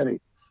 "Hey, Danny,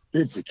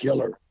 it's a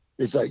killer."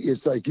 It's like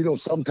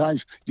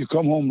sometimes you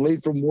come home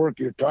late from work,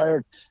 you're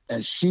tired,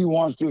 and she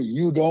wants to,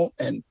 you don't,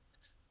 and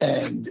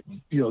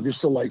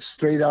just to like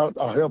straight out,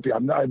 I'll help you. I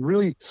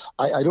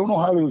don't know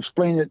how to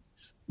explain it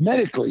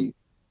medically,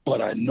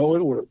 but I know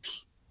it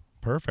works.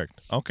 Perfect.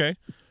 Okay.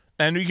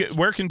 And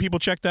where can people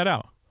check that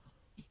out?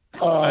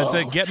 Is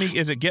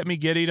it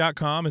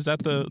getmegiddy.com? Is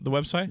that the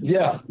website?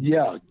 Yeah.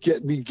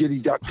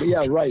 Getmegiddy.com.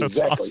 Yeah, right. That's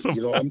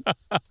exactly. Awesome.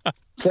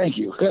 Thank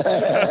you.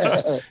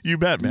 You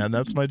bet, man.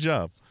 That's my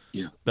job.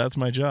 Yeah. That's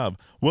my job.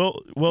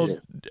 Well, yeah.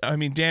 I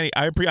mean, Danny,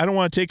 I don't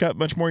want to take up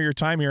much more of your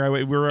time here.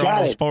 We're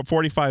almost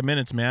 45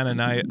 minutes, man,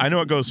 and I know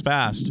it goes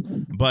fast,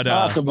 but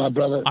awesome, my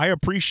brother. I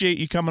appreciate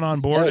you coming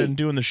on board and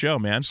doing the show,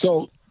 man.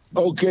 So,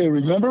 okay,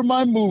 remember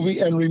my movie,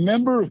 and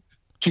remember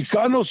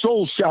Chicano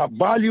Soul Shop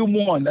Volume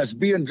 1. That's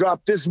being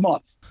dropped this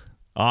month.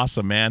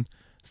 Awesome, man.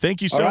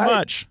 Thank you so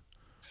much.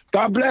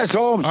 God bless,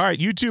 Holmes. All right,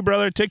 you too,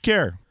 brother. Take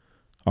care.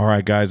 All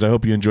right, guys, I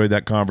hope you enjoyed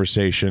that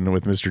conversation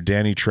with Mr.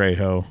 Danny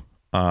Trejo,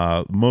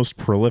 most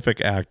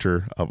prolific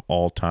actor of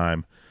all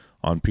time,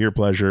 on Peer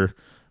Pleasure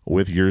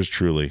with yours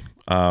truly.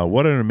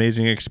 What an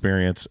amazing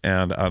experience,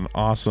 and an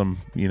awesome,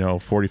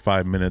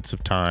 45 minutes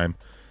of time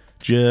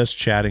just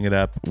chatting it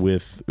up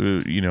with,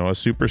 a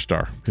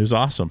superstar. It was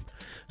awesome.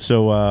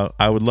 So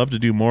I would love to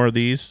do more of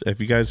these. If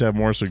you guys have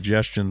more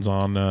suggestions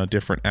on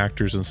different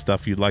actors and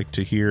stuff you'd like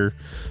to hear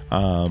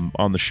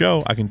on the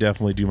show, I can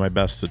definitely do my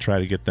best to try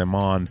to get them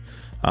on.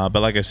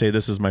 But like I say,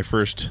 this is my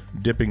first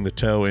dipping the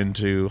toe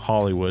into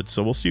Hollywood,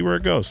 so we'll see where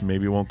it goes.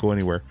 Maybe it won't go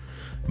anywhere.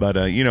 But,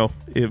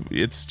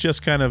 it's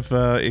just kind of,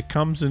 it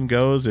comes and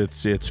goes.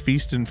 It's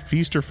feast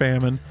or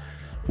famine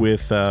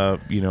with,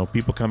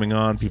 people coming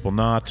on, people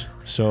not.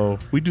 So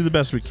we do the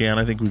best we can.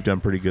 I think we've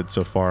done pretty good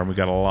so far, and we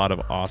got a lot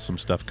of awesome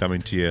stuff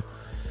coming to you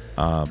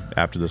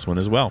after this one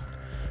as well.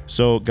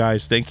 So,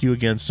 guys, thank you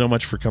again so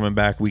much for coming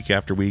back week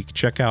after week.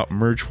 Check out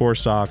Merge 4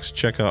 Socks.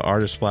 Check out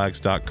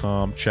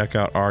artistflags.com. Check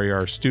out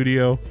RER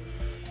Studio.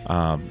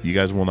 You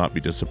guys will not be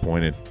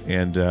disappointed.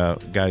 And,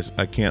 guys,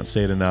 I can't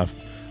say it enough.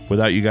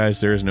 Without you guys,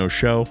 there is no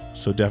show.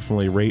 So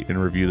definitely rate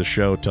and review the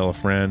show. Tell a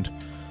friend.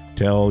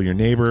 Tell your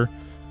neighbor.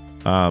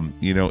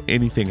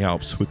 Anything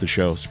helps with the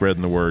show,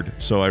 spreading the word.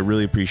 So I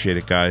really appreciate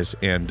it, guys.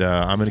 And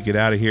I'm going to get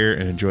out of here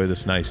and enjoy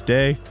this nice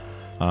day.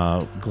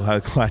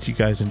 Glad you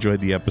guys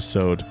enjoyed the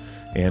episode.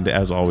 And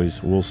as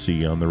always, we'll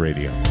see you on the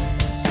radio.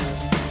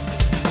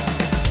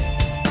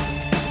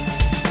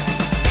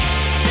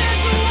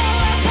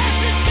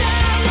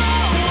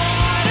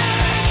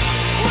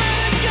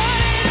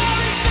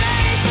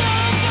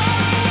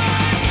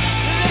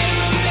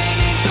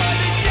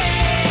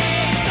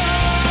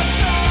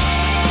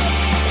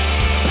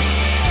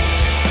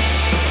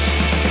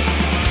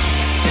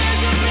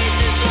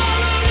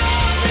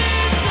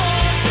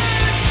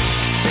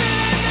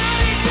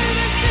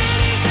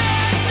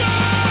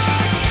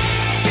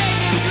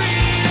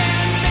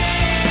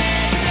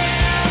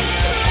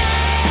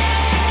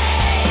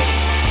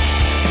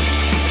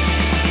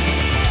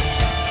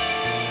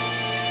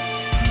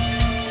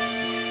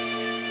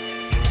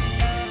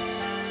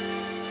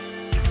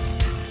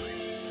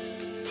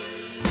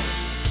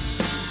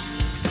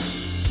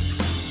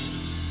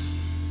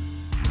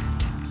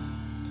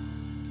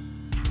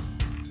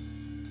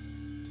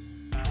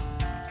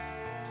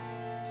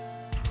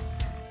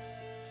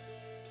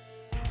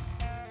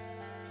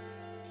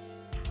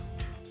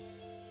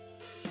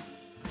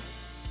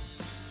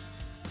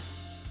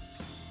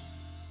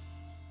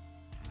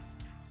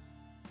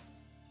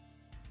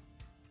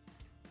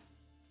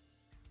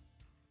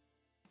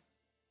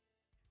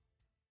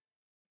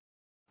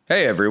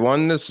 Hey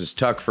everyone, this is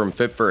Tuck from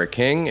Fit for a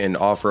King, an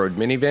off-road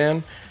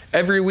minivan.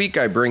 Every week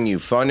I bring you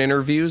fun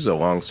interviews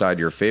alongside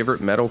your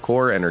favorite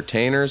metalcore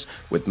entertainers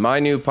with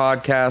my new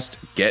podcast,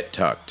 Get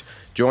Tucked.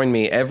 Join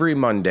me every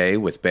Monday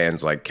with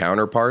bands like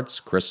Counterparts,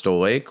 Crystal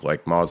Lake,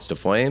 like Moths to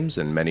Flames,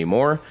 and many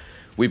more.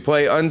 We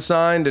play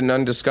unsigned and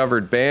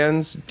undiscovered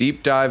bands,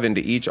 deep dive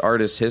into each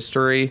artist's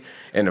history,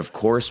 and of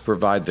course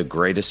provide the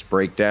greatest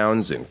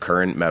breakdowns in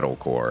current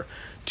metalcore.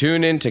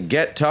 Tune in to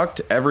Get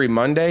Tucked every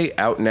Monday,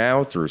 out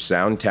now through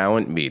Sound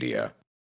Talent Media.